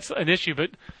 So that's an issue. But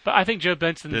I think Joe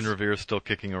Benson's... Ben Revere's still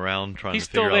kicking around, trying to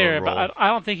figure out a role. He's still there, but I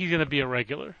don't think he's going to be a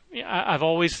regular. I've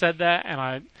always said that,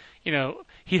 and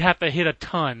he'd have to hit a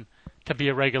ton to be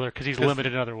a regular because he's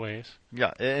limited in other ways.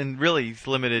 Yeah, and really he's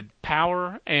limited.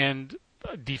 Power and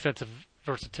defensive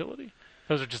versatility.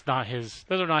 Those are just not his.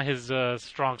 Those are not his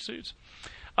strong suits.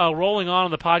 Rolling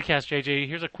on the podcast, JJ.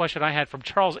 Here's a question I had from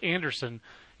Charles Anderson,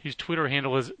 whose Twitter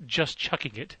handle is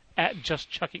 @JustChuckingIt.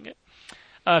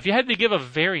 If you had to give a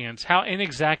variance, how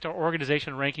inexact are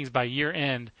organization rankings by year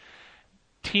end?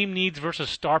 Team needs versus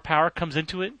star power comes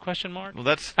into it? ? Well,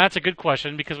 that's a good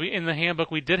question because in the handbook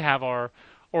we did have our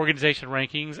organization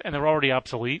rankings and they're already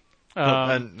obsolete.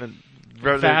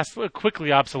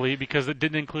 Quickly obsolete because it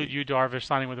didn't include Yu Darvish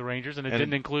signing with the Rangers and it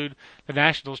didn't include the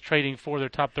Nationals trading for their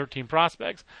top 13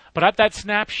 prospects. But at that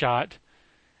snapshot,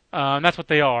 and that's what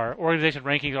they are. Organization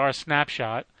rankings are a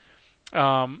snapshot.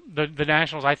 The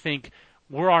Nationals, I think,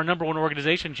 were our number one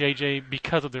organization, JJ,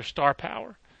 because of their star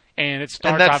power. And it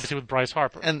starts obviously with Bryce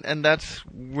Harper. And that's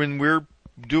when we're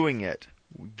doing it.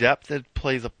 Depth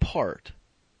plays a part.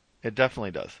 It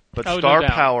definitely does. But star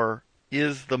power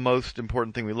is the most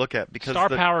important thing we look at because star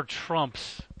power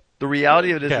trumps. The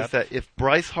reality of it is that if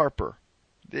Bryce Harper,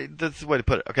 that's the way to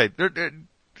put it. Okay,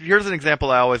 here's an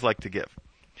example I always like to give.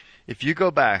 If you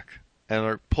go back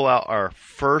and pull out our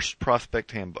first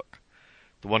prospect handbook,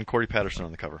 the one Corey Patterson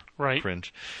on the cover. Right.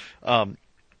 Cringe. And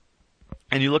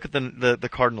you look at the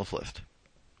Cardinals list.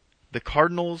 The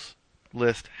Cardinals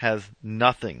list has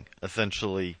nothing,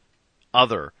 essentially,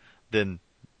 other than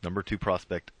number 2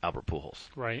 prospect, Albert Pujols.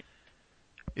 Right.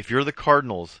 If you're the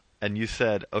Cardinals and you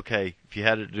said, okay, if you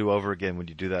had it to do over again, would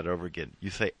you do that over again? You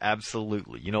say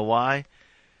absolutely. You know why?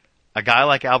 A guy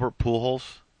like Albert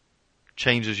Pujols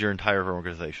changes your entire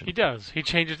organization. He does. He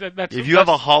changes. If you have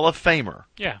a Hall of Famer.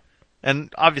 Yeah.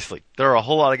 And obviously, there are a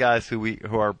whole lot of guys who we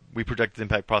project as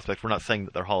impact prospects. We're not saying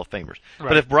that they're Hall of Famers. Right.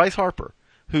 But if Bryce Harper,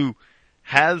 who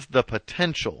has the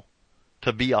potential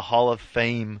to be a Hall of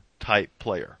Fame type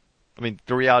player, I mean,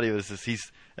 the reality of this is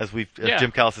he's, as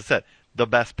Jim Callis has said, the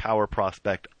best power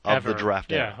prospect of ever. The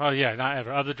draft era. Yeah, not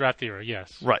ever. Of the draft era,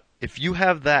 yes. Right. If you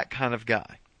have that kind of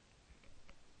guy,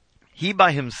 he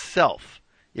by himself,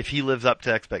 if he lives up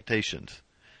to expectations,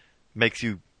 makes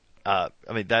you,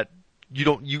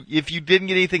 if you didn't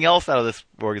get anything else out of this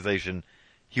organization,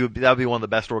 that would be one of the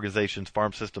best organizations,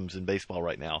 farm systems in baseball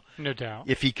right now. No doubt.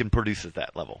 If he can produce at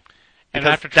that level. And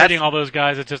after trading all those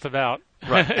guys, it's just about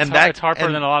right. it's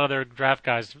Harper than a lot of their draft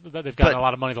guys. They've gotten a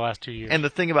lot of money the last 2 years. And the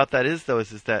thing about that is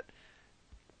that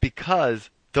because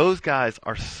those guys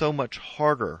are so much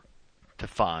harder to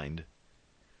find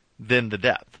than the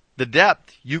depth. The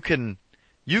depth you can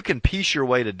piece your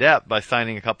way to depth by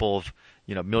signing a couple of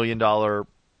 $1 million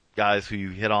guys who you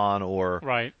hit on, or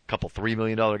right. a couple $3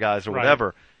 million guys or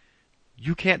whatever.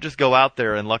 You can't just go out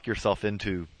there and luck yourself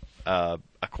into a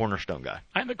cornerstone guy.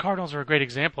 I think the Cardinals are a great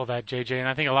example of that, JJ, and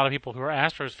I think a lot of people who are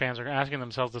Astros fans are asking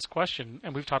themselves this question,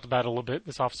 and we've talked about it a little bit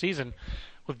this offseason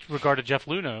with regard to Jeff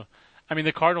Luhnow. I mean,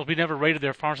 the Cardinals, we never rated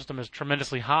their farm system as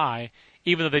tremendously high,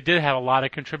 even though they did have a lot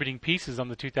of contributing pieces on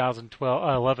the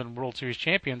 2011 World Series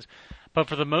champions. But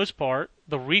for the most part,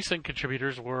 the recent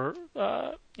contributors were,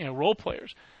 role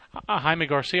players. Jaime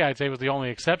Garcia, I'd say, was the only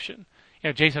exception.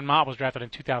 Jason Mott was drafted in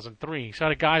 2003. So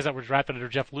out of guys that were drafted under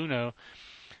Jeff Luhnow,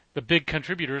 the big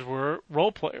contributors were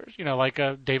role players. Like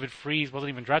David Freese wasn't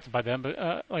even drafted by them,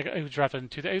 but he was drafted in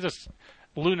 2000. He was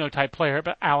a Luhnow type player.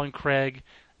 But Alan Craig,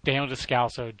 Daniel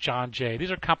Descalso, John Jay,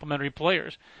 these are complementary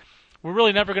players. We're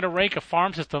really never going to rank a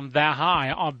farm system that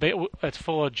high that's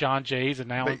full of John Jays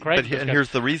and Alan Craigs. And here's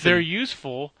the reason. They're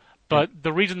useful. But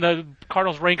the reason the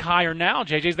Cardinals rank higher now,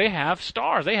 JJ's, they have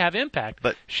stars. They have impact.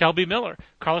 But Shelby Miller,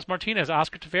 Carlos Martinez,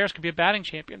 Oscar Taveras could be a batting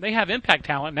champion. They have impact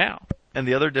talent now. And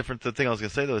the other difference, the thing I was going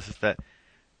to say, though, is that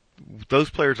those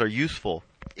players are useful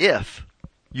if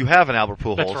you have an Albert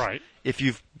Pujols. That's right. If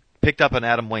you've picked up an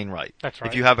Adam Wainwright. That's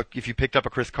right. If you picked up a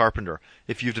Chris Carpenter.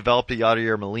 If you've developed a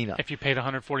Yadier Molina. If you paid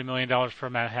 $140 million for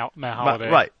Matt Holliday.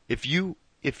 Right. If you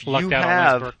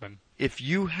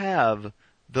have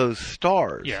those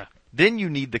stars. Yeah. Then you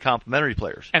need the complementary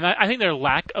players. And I think their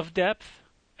lack of depth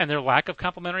and their lack of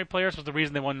complementary players was the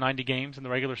reason they won 90 games in the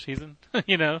regular season.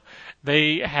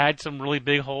 They had some really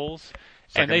big holes,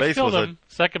 and they filled them.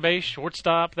 Second base,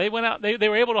 shortstop. They went out. They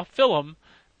were able to fill them.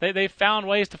 They found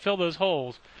ways to fill those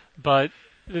holes, but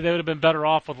they would have been better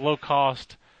off with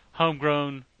low-cost,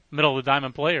 homegrown,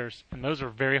 middle-of-the-diamond players, and those are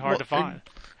very hard to find.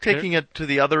 Taking it to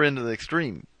the other end of the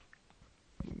extreme.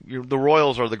 The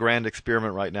Royals are the grand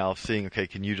experiment right now of seeing, okay,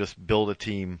 can you just build a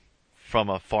team from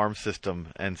a farm system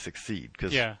and succeed?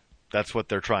 Because that's what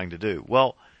they're trying to do.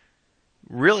 Well,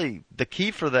 really, the key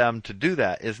for them to do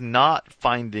that is not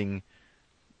finding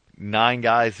 9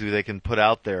 guys who they can put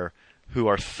out there who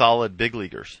are solid big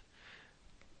leaguers.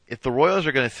 If the Royals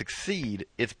are going to succeed,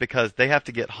 it's because they have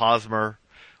to get Hosmer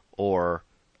or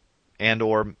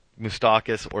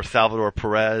Moustakas or Salvador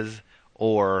Perez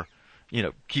or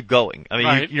keep going. I mean,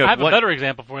 right. I have a better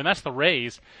example for you, and that's the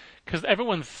Rays, because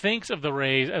everyone thinks of the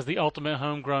Rays as the ultimate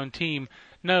homegrown team.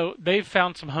 No, they've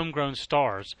found some homegrown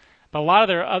stars, but a lot of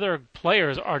their other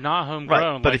players are not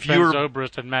homegrown, right. But like Ben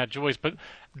Zobrist and Matt Joyce. But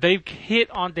they've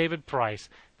hit on David Price.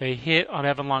 They hit on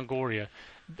Evan Longoria.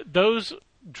 Those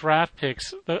draft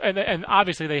picks, and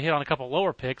obviously they hit on a couple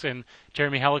lower picks in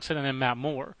Jeremy Hellickson and then Matt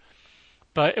Moore.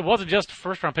 But it wasn't just a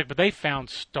first-round pick, but they found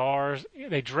stars.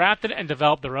 They drafted and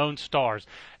developed their own stars.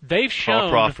 They've shown Paul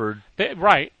Crawford.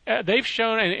 They've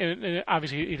shown, and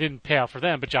obviously it didn't pay out for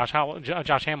them, but Josh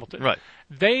Hamilton. Right.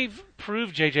 They've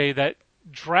proved, JJ, that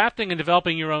drafting and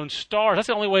developing your own stars, that's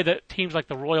the only way that teams like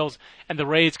the Royals and the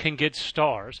Rays can get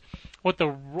stars. What the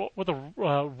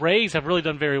Rays have really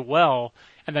done very well,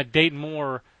 and that Dayton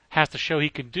Moore has to show he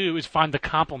can do, is find the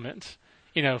complements.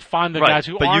 Find the guys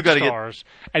who aren't stars.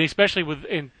 And especially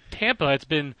in Tampa, it's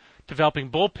been developing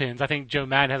bullpens. I think Joe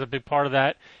Maddon has a big part of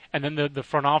that, and then the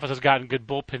front office has gotten good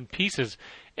bullpen pieces.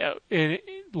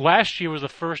 Last year was the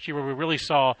first year where we really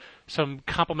saw some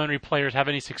complementary players have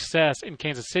any success in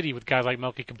Kansas City with guys like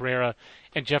Melky Cabrera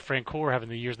and Jeff Francoeur having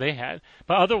the years they had.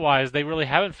 But otherwise, they really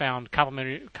haven't found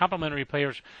complementary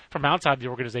players from outside the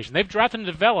organization. They've drafted and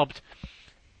developed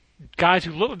guys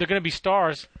who look like they're going to be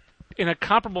stars in a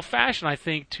comparable fashion, I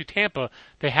think, to Tampa.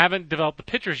 They haven't developed the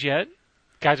pitchers yet,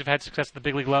 guys who've had success at the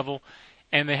big league level,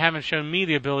 and they haven't shown me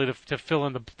the ability to fill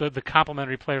in the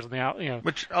complementary players on the out.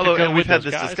 Which, although we've had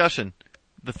this discussion,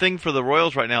 the thing for the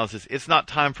Royals right now is it's not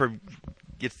time for.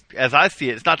 As I see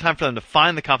it, it's not time for them to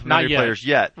find the complementary players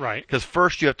yet. Right. Because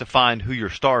first you have to find who your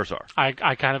stars are. I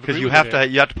kind of agree. Because you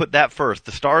have to put that first.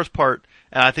 The stars part,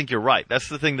 and I think you're right. That's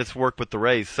the thing that's worked with the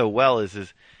Rays so well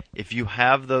is if you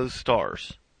have those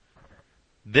stars,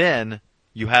 then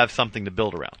you have something to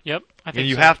build around. Yep. I think and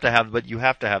you have to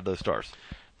have those stars.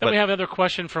 Then we have another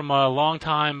question from a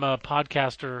longtime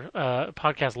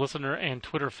podcast listener and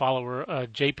Twitter follower,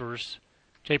 Japers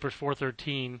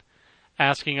 413,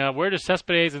 asking, where does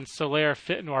Cespedes and Soler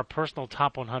fit into our personal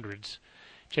top 100s?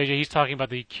 JJ, he's talking about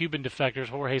the Cuban defectors,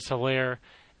 Jorge Soler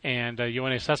and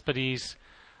Yoenis Cespedes.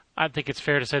 I think it's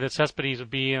fair to say that Cespedes would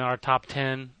be in our top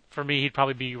 10. For me, he'd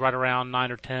probably be right around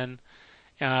 9 or 10.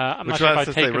 I'm not sure if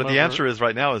I'd take him over. The answer is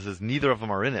right now is neither of them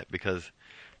are in it because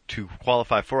to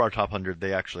qualify for our top 100,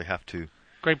 they actually have to.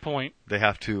 Great point. They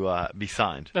have to be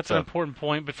signed. That's an important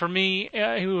point. But for me,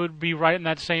 he would be right in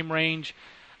that same range.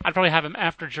 I'd probably have him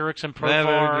after Jurickson and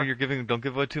Profar. Don't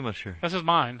give away too much here. This is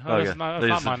mine. That's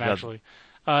not mine, actually.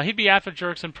 He'd be after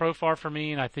Jurickson and Profar for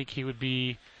me, and I think he would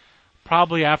be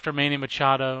probably after Manny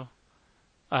Machado.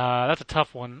 That's a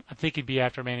tough one. I think he'd be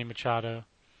after Manny Machado.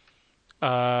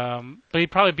 But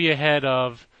he'd probably be ahead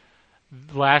of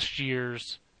last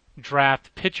year's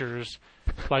draft pitchers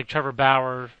like Trevor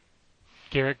Bauer,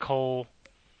 Garrett Cole.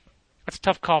 That's a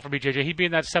tough call for me, JJ. He'd be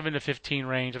in that 7 to 15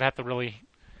 range. I'd have to really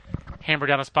hammer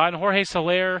down a spot. And Jorge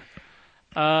Soler,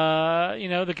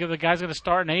 the guy's going to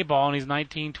start an A-ball, and he's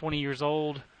 19, 20 years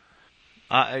old.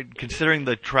 Considering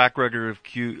the track record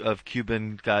of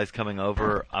Cuban guys coming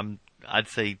over, I'd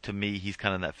say to me he's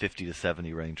kind of in that 50 to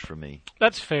 70 range for me.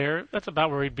 That's fair. That's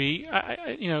about where he'd be.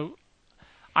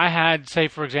 I had, say,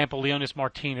 for example, Leonys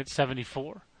Martin at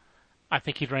 74. I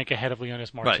think he'd rank ahead of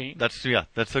Leonys Martin. Right. That's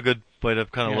a good way to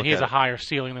kind of look at it. He has a higher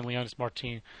ceiling than Leonys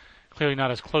Martin. Clearly not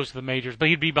as close to the majors, but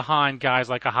he'd be behind guys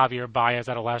like a Javier Baez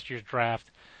out of last year's draft,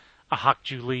 a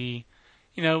Hak-Ju Lee.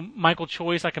 Michael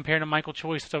Choice, I compare him to Michael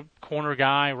Choice as a corner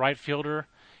guy, right fielder.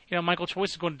 Michael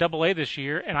Choice is going to Double-A this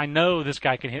year, and I know this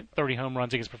guy can hit 30 home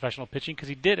runs against professional pitching because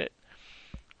he did it.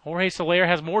 Jorge Soler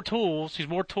has more tools. He's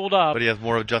more tooled up. But he has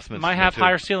more adjustments. Might have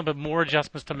higher ceiling, but more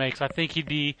adjustments to make. So I think he'd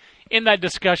be in that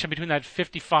discussion between that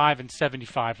 55 and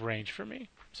 75 range for me.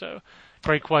 So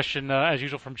great question, as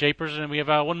usual, from Japers. And we have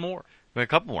one more. We have a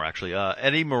couple more, actually.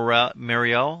 Eddie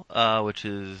Mariel, which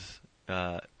is,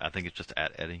 I think it's just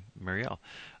at Eddie Mariel.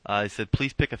 He said,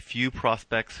 please pick a few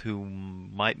prospects who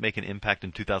might make an impact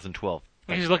in 2012.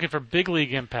 He's looking for big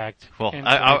league impact. Well,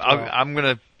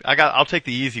 I'll take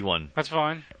the easy one. That's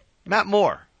fine. Matt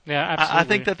Moore. Yeah, absolutely. I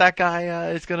think that guy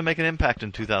is going to make an impact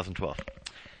in 2012.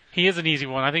 He is an easy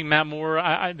one. I think Matt Moore.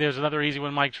 There's another easy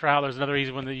one, Mike Trout. There's another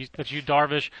easy one that's you,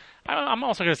 Darvish. I'm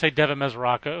also going to say Devin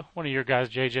Mesoraco, one of your guys,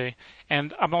 JJ.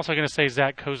 And I'm also going to say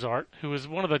Zach Cozart, who is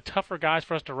one of the tougher guys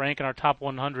for us to rank in our top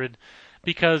 100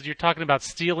 because you're talking about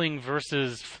stealing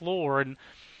versus floor. And,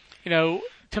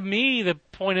 to me, the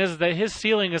point is that his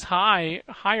ceiling is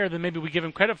higher than maybe we give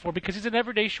him credit for because he's an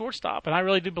everyday shortstop. And I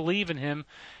really do believe in him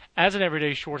as an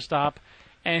everyday shortstop.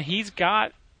 And he's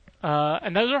got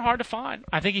and those are hard to find.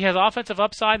 I think he has offensive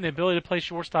upside and the ability to play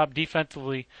shortstop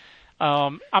defensively.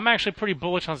 I'm actually pretty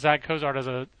bullish on Zach Cozart as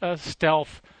a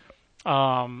stealth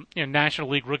National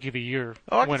League Rookie of the Year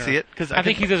winner. I can see it. I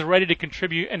think he's as ready to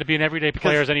contribute and to be an everyday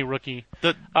player as any rookie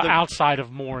outside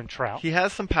of Moore and Trout. He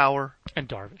has some power. And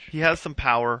Darvish. He has some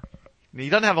power. He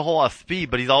doesn't have a whole lot of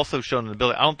speed, but he's also shown an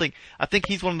ability. I think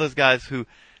he's one of those guys who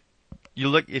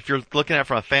if you're looking at it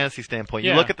from a fantasy standpoint,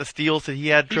 you look at the steals that he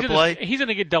had AAA. He's going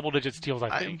to get double-digit steals,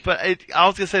 I think. I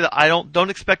was going to say that I don't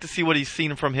expect to see what he's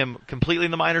seen from him completely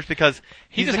in the minors because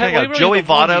he's the kind of guy. Joey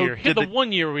Votto. He had the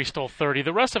 1 year where he stole 30.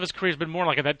 The rest of his career has been more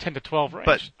like in that 10 to 12 range.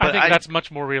 But I think that's much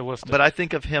more realistic. But I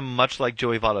think of him much like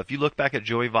Joey Votto. If you look back at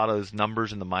Joey Votto's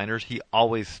numbers in the minors, he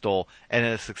always stole and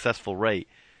at a successful rate.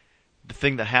 The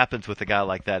thing that happens with a guy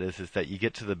like that is that you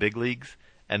get to the big leagues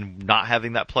and not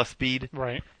having that plus speed.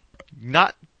 Right.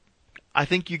 I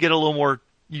think you get a little more.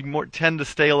 You tend to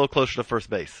stay a little closer to first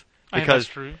base because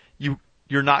that's true.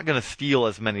 You're not going to steal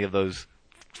as many of those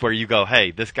where you go,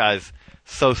 hey, this guy's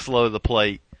so slow to the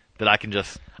plate that I can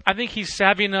just. I think he's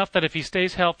savvy enough that if he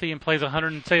stays healthy and plays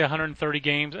 130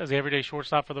 games as the everyday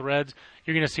shortstop for the Reds,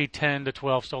 you're going to see 10 to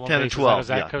 12 stolen bases. 10 to 12,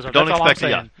 yeah. Don't That's expect it,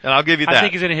 yeah. And I'll give you that. I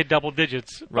think he's going to hit double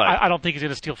digits. Right. I don't think he's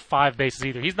going to steal 5 bases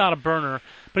either. He's not a burner,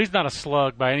 but he's not a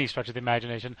slug by any stretch of the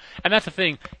imagination. And that's the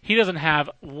thing. He doesn't have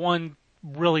one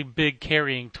really big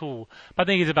carrying tool. But I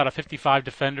think he's about a 55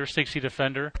 defender, 60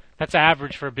 defender. That's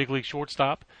average for a big league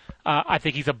shortstop. I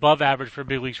think he's above average for a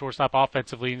big league shortstop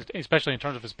offensively, especially in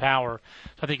terms of his power.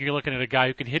 So I think you're looking at a guy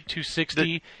who can hit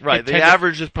 260. The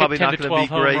average is probably not going to be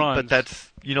great, runs. but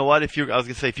that's, you know what? I was going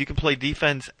to say, if you can play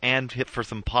defense and hit for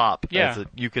some pop,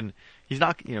 you can. He's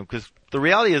not, because the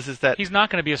reality is that he's not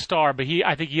going to be a star, but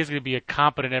I think he is going to be a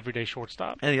competent everyday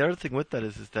shortstop. And the other thing with that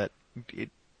is that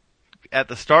at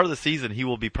the start of the season, he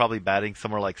will be probably batting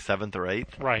somewhere like 7th or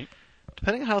 8th. Right.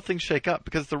 Depending on how things shake up,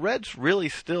 because the Reds really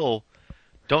still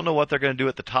don't know what they're going to do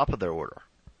at the top of their order.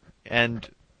 And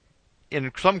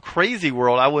in some crazy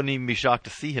world, I wouldn't even be shocked to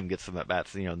see him get some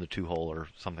at-bats, in the 2-hole or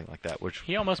something like that. Which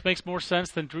he almost makes more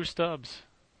sense than Drew Stubbs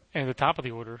at the top of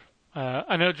the order.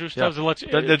 I know Drew Stubbs will let you.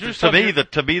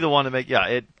 To be the one to make,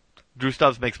 Drew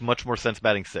Stubbs makes much more sense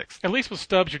batting 6th. At least with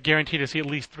Stubbs, you're guaranteed to see at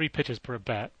least 3 pitches per at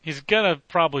bat. He's gonna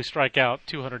probably strike out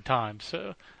 200 times,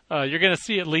 so you're gonna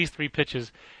see at least 3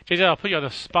 pitches. JJ, I'll put you on the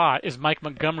spot. Is Mike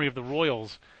Montgomery of the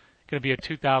Royals going to be a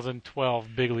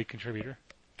 2012 big league contributor?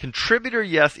 Contributor,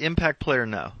 yes. Impact player,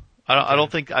 no. I don't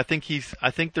think. I think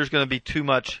there's going to be too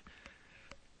much,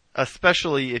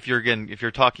 especially if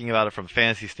you're talking about it from a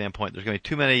fantasy standpoint. There's going to be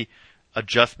too many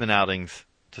adjustment outings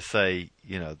to say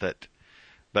that.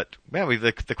 But man,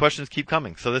 the questions keep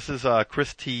coming. So this is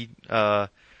Chris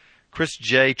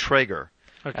J. Traeger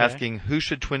asking, who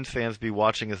should Twins fans be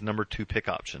watching as number 2 pick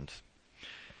options?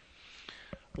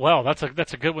 Well, that's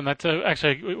a good one.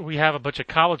 Actually, we have a bunch of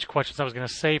college questions I was going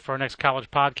to save for our next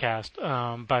college podcast,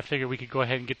 but I figured we could go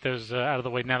ahead and get those out of the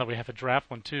way now that we have a draft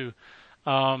one too.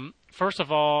 First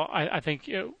of all, I think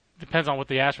it depends on what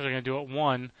the Astros are going to do at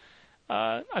 1.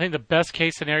 I think the best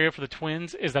case scenario for the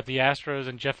Twins is that the Astros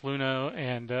and Jeff Luhnow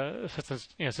and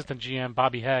assistant GM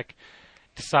Bobby Heck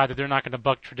decide that they're not going to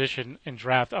buck tradition and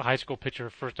draft a high school pitcher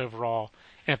first overall.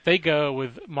 And if they go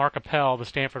with Mark Appel, the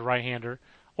Stanford right-hander,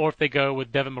 or if they go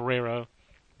with Devin Marrero,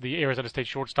 the Arizona State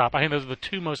shortstop, I think those are the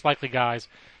 2 most likely guys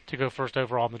to go first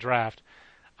overall in the draft.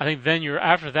 I think then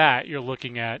after that you're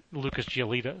looking at Lucas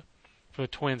Giolito for the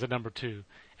Twins at number 2,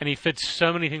 and he fits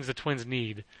so many things the Twins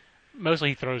need. Mostly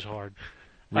he throws hard.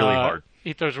 Really hard.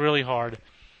 He throws really hard.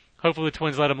 Hopefully the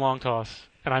Twins let him long toss,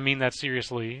 and I mean that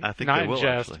seriously. I think not they will, in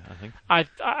jest. actually. I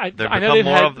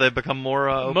think they've become more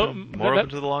open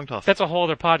to the long toss. That's a whole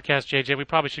other podcast, JJ. We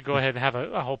probably should go ahead and have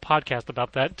a whole podcast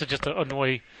about that to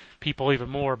annoy people even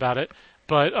more about it.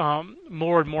 But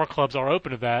more and more clubs are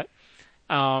open to that.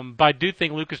 But I do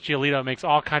think Lucas Giolito makes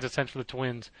all kinds of sense for the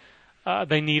Twins.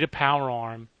 They need a power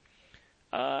arm.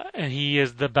 And he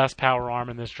is the best power arm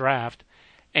in this draft.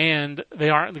 And they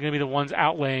aren't going to be the ones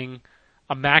outlaying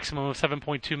a maximum of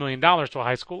 $7.2 million to a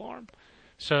high school arm.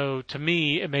 So to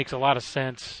me, it makes a lot of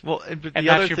sense. Well, and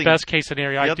that's your best case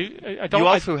scenario. You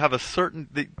also have a certain.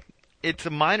 It's a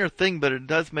minor thing, but it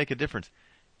does make a difference.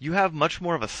 You have much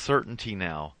more of a certainty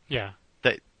now. Yeah.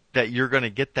 That you're going to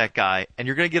get that guy, and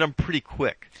you're going to get him pretty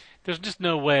quick. There's just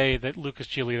no way that Lucas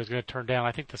Giolito is going to turn down.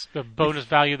 I think the bonus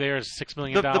value there is $6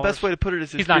 million. The best way to put it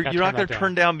is you're not going to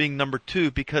turn down being number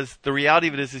 2, because the reality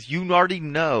of it is you already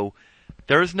know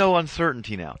there is no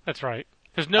uncertainty now. That's right.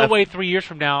 There's no way 3 years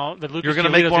from now that Lucas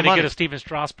Giolito is going to get a Steven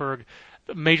Strasburg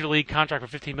major league contract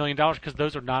for $15 million, because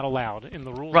those are not allowed in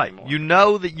the rules anymore. You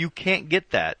know that you can't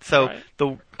get that. So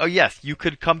yes, you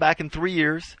could come back in 3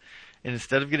 years, and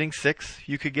instead of getting 6,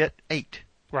 you could get 8.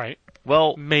 Right.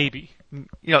 Well, maybe.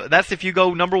 That's if you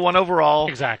go number 1 overall.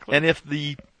 Exactly. And if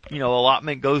the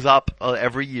allotment goes up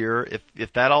every year,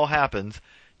 if that all happens,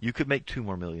 you could make $2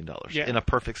 more million in a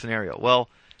perfect scenario. Well,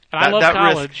 I love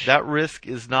college. That risk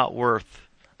is not worth.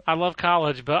 I love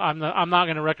college, but I'm not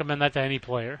going to recommend that to any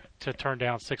player, to turn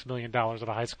down $6 million at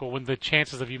a high school when the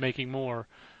chances of you making more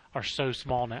are so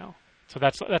small now. So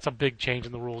that's a big change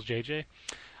in the rules, JJ.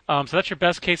 So that's your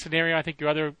best case scenario. I think your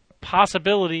other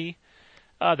possibility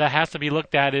that has to be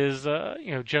looked at is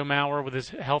Joe Mauer with his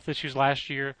health issues last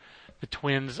year. The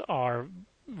Twins are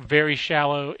very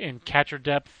shallow in catcher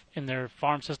depth in their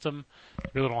farm system.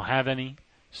 They really don't have any.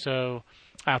 So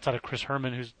outside of Chris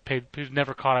Herman, who's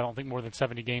never caught, I don't think, more than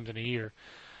 70 games in a year.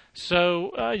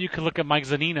 So you could look at Mike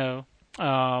Zunino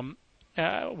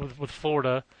with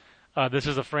Florida. This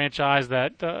is a franchise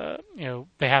that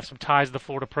they have some ties to the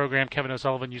Florida program. Kevin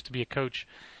O'Sullivan used to be a coach,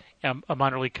 a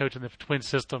minor league coach in the Twins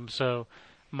system. So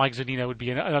Mike Zunino would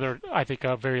be another, I think,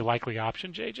 a very likely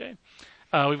option, JJ.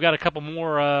 We've got a couple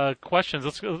more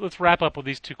questions. Let's wrap up with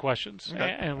these two questions,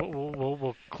 okay. And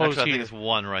we'll close Actually, here. I think it's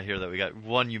one right here that we got.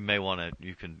 One you may want to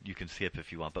you can skip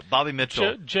if you want. But Bobby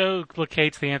Mitchell. Joe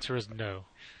Lacates, the answer is no,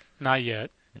 not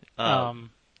yet.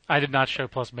 I did not show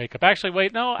plus makeup. Actually,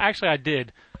 wait, no, actually I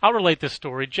did. I'll relate this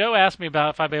story. Joe asked me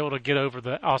about if I'd be able to get over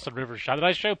the Austin Rivers shot. Did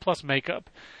I show plus makeup?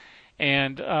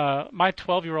 And my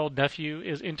 12-year-old nephew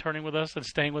is interning with us and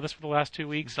staying with us for the last 2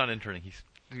 weeks. He's not interning. He's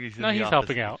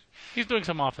helping out. He's doing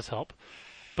some office help.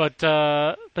 But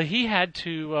he had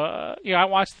to. I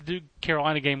watched the Duke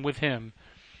Carolina game with him,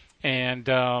 and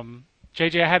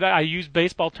JJ, I used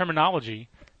baseball terminology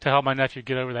to help my nephew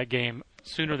get over that game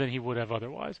sooner than he would have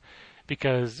otherwise,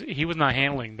 because he was not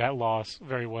handling that loss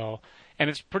very well. And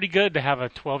it's pretty good to have a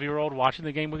 12-year-old watching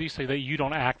the game with you, so that you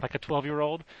don't act like a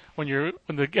 12-year-old when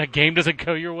the game doesn't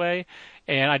go your way.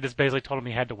 And I just basically told him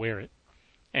he had to wear it.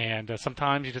 And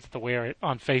sometimes you just have to wear it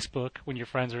on Facebook when your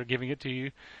friends are giving it to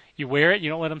you. You wear it, you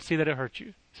don't let them see that it hurt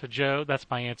you. So, Joe, that's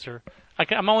my answer.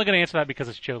 I'm only going to answer that because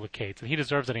it's Joe Lacates, and he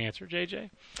deserves an answer, JJ.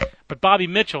 But Bobby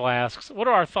Mitchell asks, what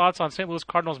are our thoughts on St. Louis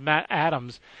Cardinals' Matt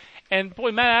Adams? And,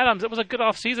 boy, Matt Adams, it was a good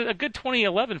offseason, a good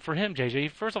 2011 for him,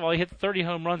 JJ. First of all, he hit 30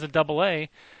 home runs in Double-A.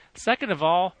 Second of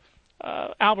all,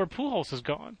 Albert Pujols is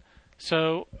gone.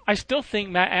 So I still think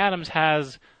Matt Adams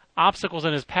has obstacles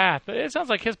in his path, but it sounds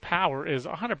like his power is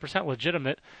 100%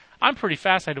 legitimate. I'm pretty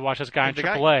fascinated to watch this guy in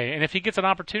AAA, and if he gets an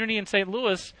opportunity in St.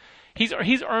 Louis, he's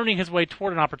earning his way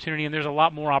toward an opportunity, and there's a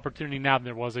lot more opportunity now than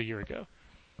there was a year ago.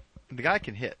 The guy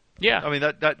can hit. Yeah. I mean,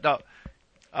 that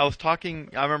I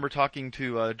remember talking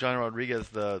to John Rodriguez,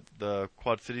 the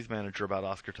Quad Cities manager, about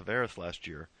Oscar Taveras last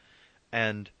year,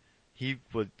 and he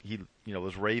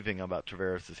was raving about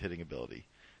Taveras' hitting ability.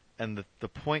 And the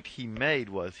point he made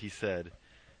was, he said,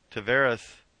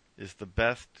 Taveras is the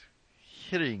best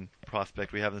hitting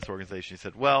prospect we have in this organization. He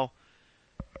said, well,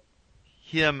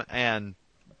 him and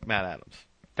Matt Adams.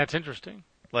 That's interesting.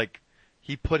 Like,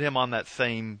 he put him on that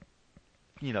same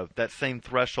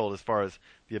threshold as far as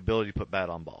the ability to put bat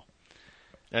on ball.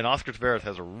 And Oscar Taveras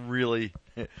has a really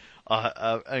an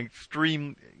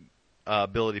extreme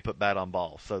ability to put bat on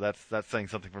ball. So that's saying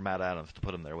something for Matt Adams to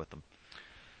put him there with them.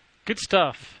 Good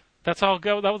stuff. That's all.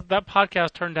 That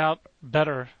podcast turned out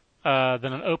better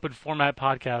than an open format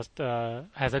podcast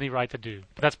has any right to do.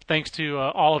 But that's thanks to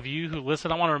all of you who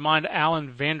listen. I want to remind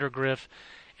Alan Vandergriff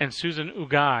and Susan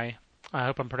Ugai, I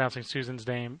hope I'm pronouncing Susan's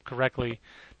name correctly,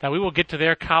 that we will get to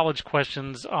their college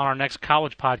questions on our next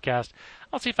college podcast.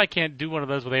 I'll see if I can't do one of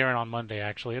those with Aaron on Monday,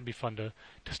 actually. It'd be fun to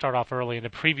start off early and to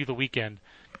preview the weekend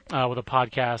with a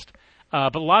podcast.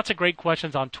 But lots of great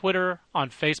questions on Twitter,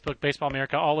 on Facebook, Baseball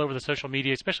America, all over the social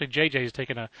media, especially JJ is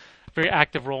taking a very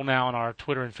active role now on our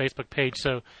Twitter and Facebook page.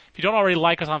 So if you don't already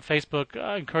like us on Facebook,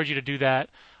 I encourage you to do that.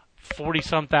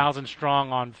 40-some thousand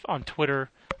strong on Twitter,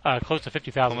 close to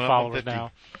 50,000 followers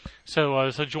now. So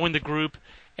join the group,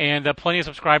 and plenty of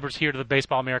subscribers here to the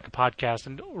Baseball America podcast.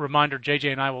 And reminder,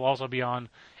 JJ and I will also be on,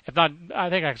 if not, I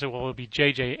think actually will be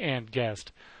JJ and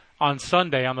guest, on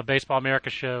Sunday on the Baseball America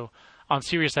show on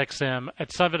Sirius XM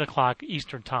at 7 o'clock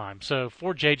Eastern Time. So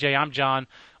for JJ, I'm John.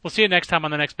 We'll see you next time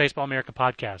on the next Baseball America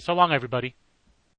podcast. So long, everybody.